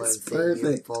equivalence that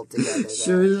you pulled together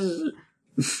there.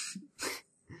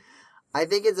 I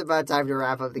think it's about time to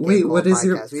wrap up the Game Wait, Cola what is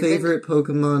podcast. your favorite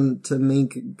Pokemon to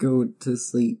make go to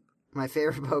sleep? My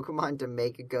favorite Pokemon to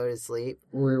make it go to sleep?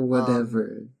 Or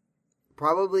whatever.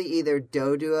 Probably either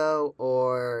Doduo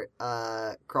or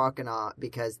Croconaw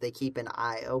because they keep an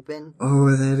eye open.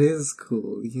 Oh, that is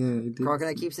cool. Yeah, I did.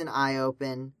 Croconaw keeps an eye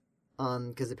open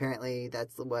because apparently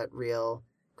that's what real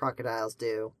crocodiles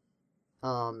do.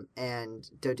 And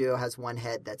Doduo has one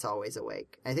head that's always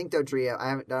awake. I think Dodrio,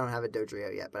 I don't have a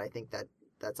Dodrio yet, but I think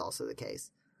that's also the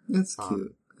case. That's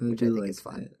cute. Which I think is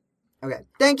fun. Okay.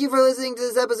 Thank you for listening to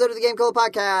this episode of the Game Cola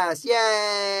Podcast. Yay!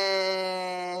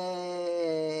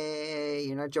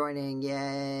 You're not joining.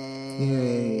 Yay!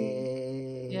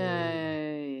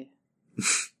 Yay!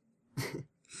 If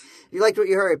you liked what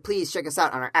you heard, please check us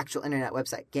out on our actual internet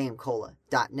website,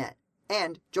 GameCola.net.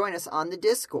 And join us on the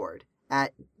Discord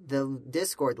at the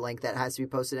Discord link that has to be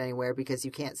posted anywhere because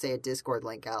you can't say a Discord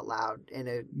link out loud in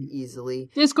a easily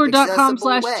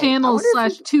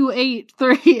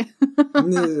Discord.com/channels/283.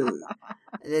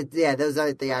 Yeah, those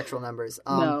are the actual numbers.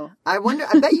 No. I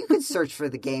bet you could search for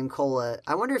the Game Cola.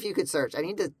 I wonder if you could search. I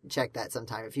need to check that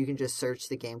sometime. If you can just search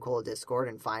the Game Cola Discord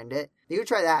and find it. You could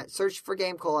try that. Search for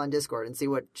Game Cola on Discord and see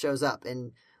what shows up.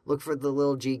 And look for the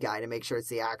little G guy to make sure it's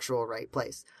the actual right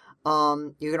place.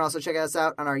 You can also check us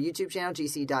out on our YouTube channel,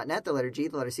 gc.net, the letter G,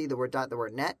 the letter C, the word dot, the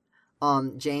word net.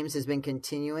 James has been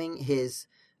continuing his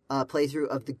playthrough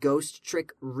of the Ghost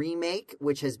Trick remake,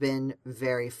 which has been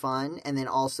very fun. And then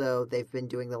also they've been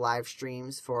doing the live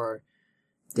streams for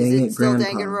Dang It Grandpa.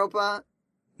 Danganronpa?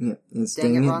 Yeah, it's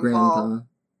Dang It Grandpa.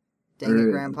 Dang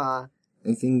It Grandpa.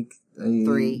 I think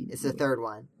 3. It's the third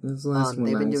one. This last one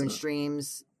they've been doing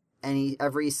streams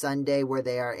every Sunday where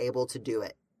they are able to do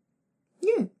it.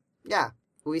 Yeah. Yeah.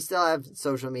 We still have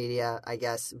social media, I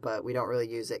guess, but we don't really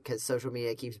use it because social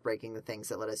media keeps breaking the things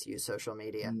that let us use social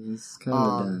media. It's kind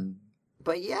of done.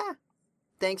 But yeah,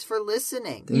 thanks for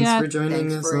listening. Thanks for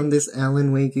joining us on this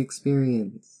Alan Wake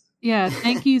experience. Yeah,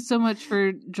 thank you so much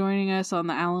for joining us on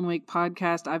the Alan Wake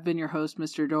podcast. I've been your host,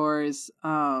 Mr. Doors.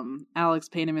 Alex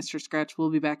Payne and Mr. Scratch will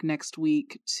be back next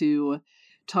week to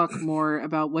talk more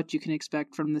about what you can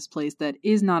expect from this place that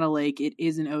is not a lake, it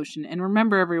is an ocean. And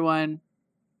remember, everyone,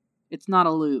 it's not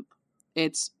a loop.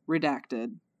 It's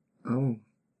redacted. Oh.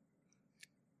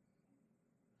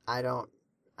 I don't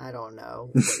know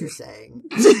what you're saying.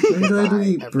 I'm glad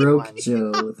we broke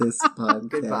Joe this podcast.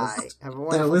 Goodbye. Have a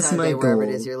wonderful time day wherever it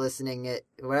is you're listening it.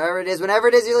 Whenever it is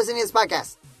you're listening to this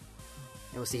podcast.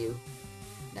 And we'll see you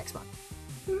next month.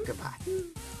 Goodbye.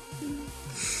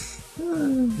 You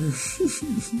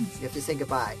have to say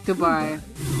goodbye. Goodbye.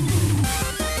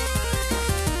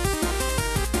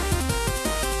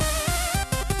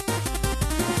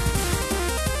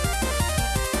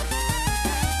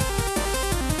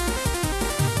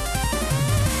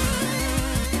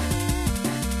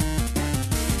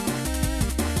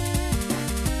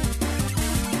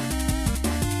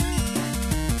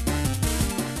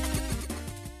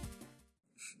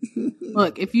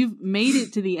 Look, if you've made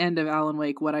it to the end of Alan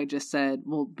Wake, what I just said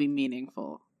will be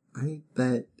meaningful. I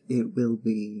bet it will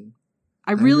be.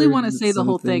 I really want to say the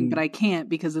whole thing, but I can't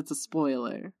because it's a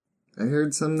spoiler. I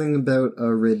heard something about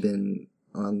a ribbon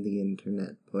on the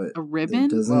internet, but a ribbon?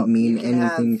 It doesn't mean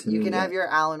anything to me. You can have your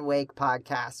Alan Wake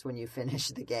podcast when you finish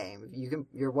the game.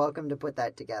 You're welcome to put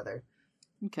that together.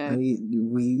 Okay.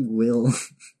 We will.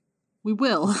 We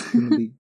will.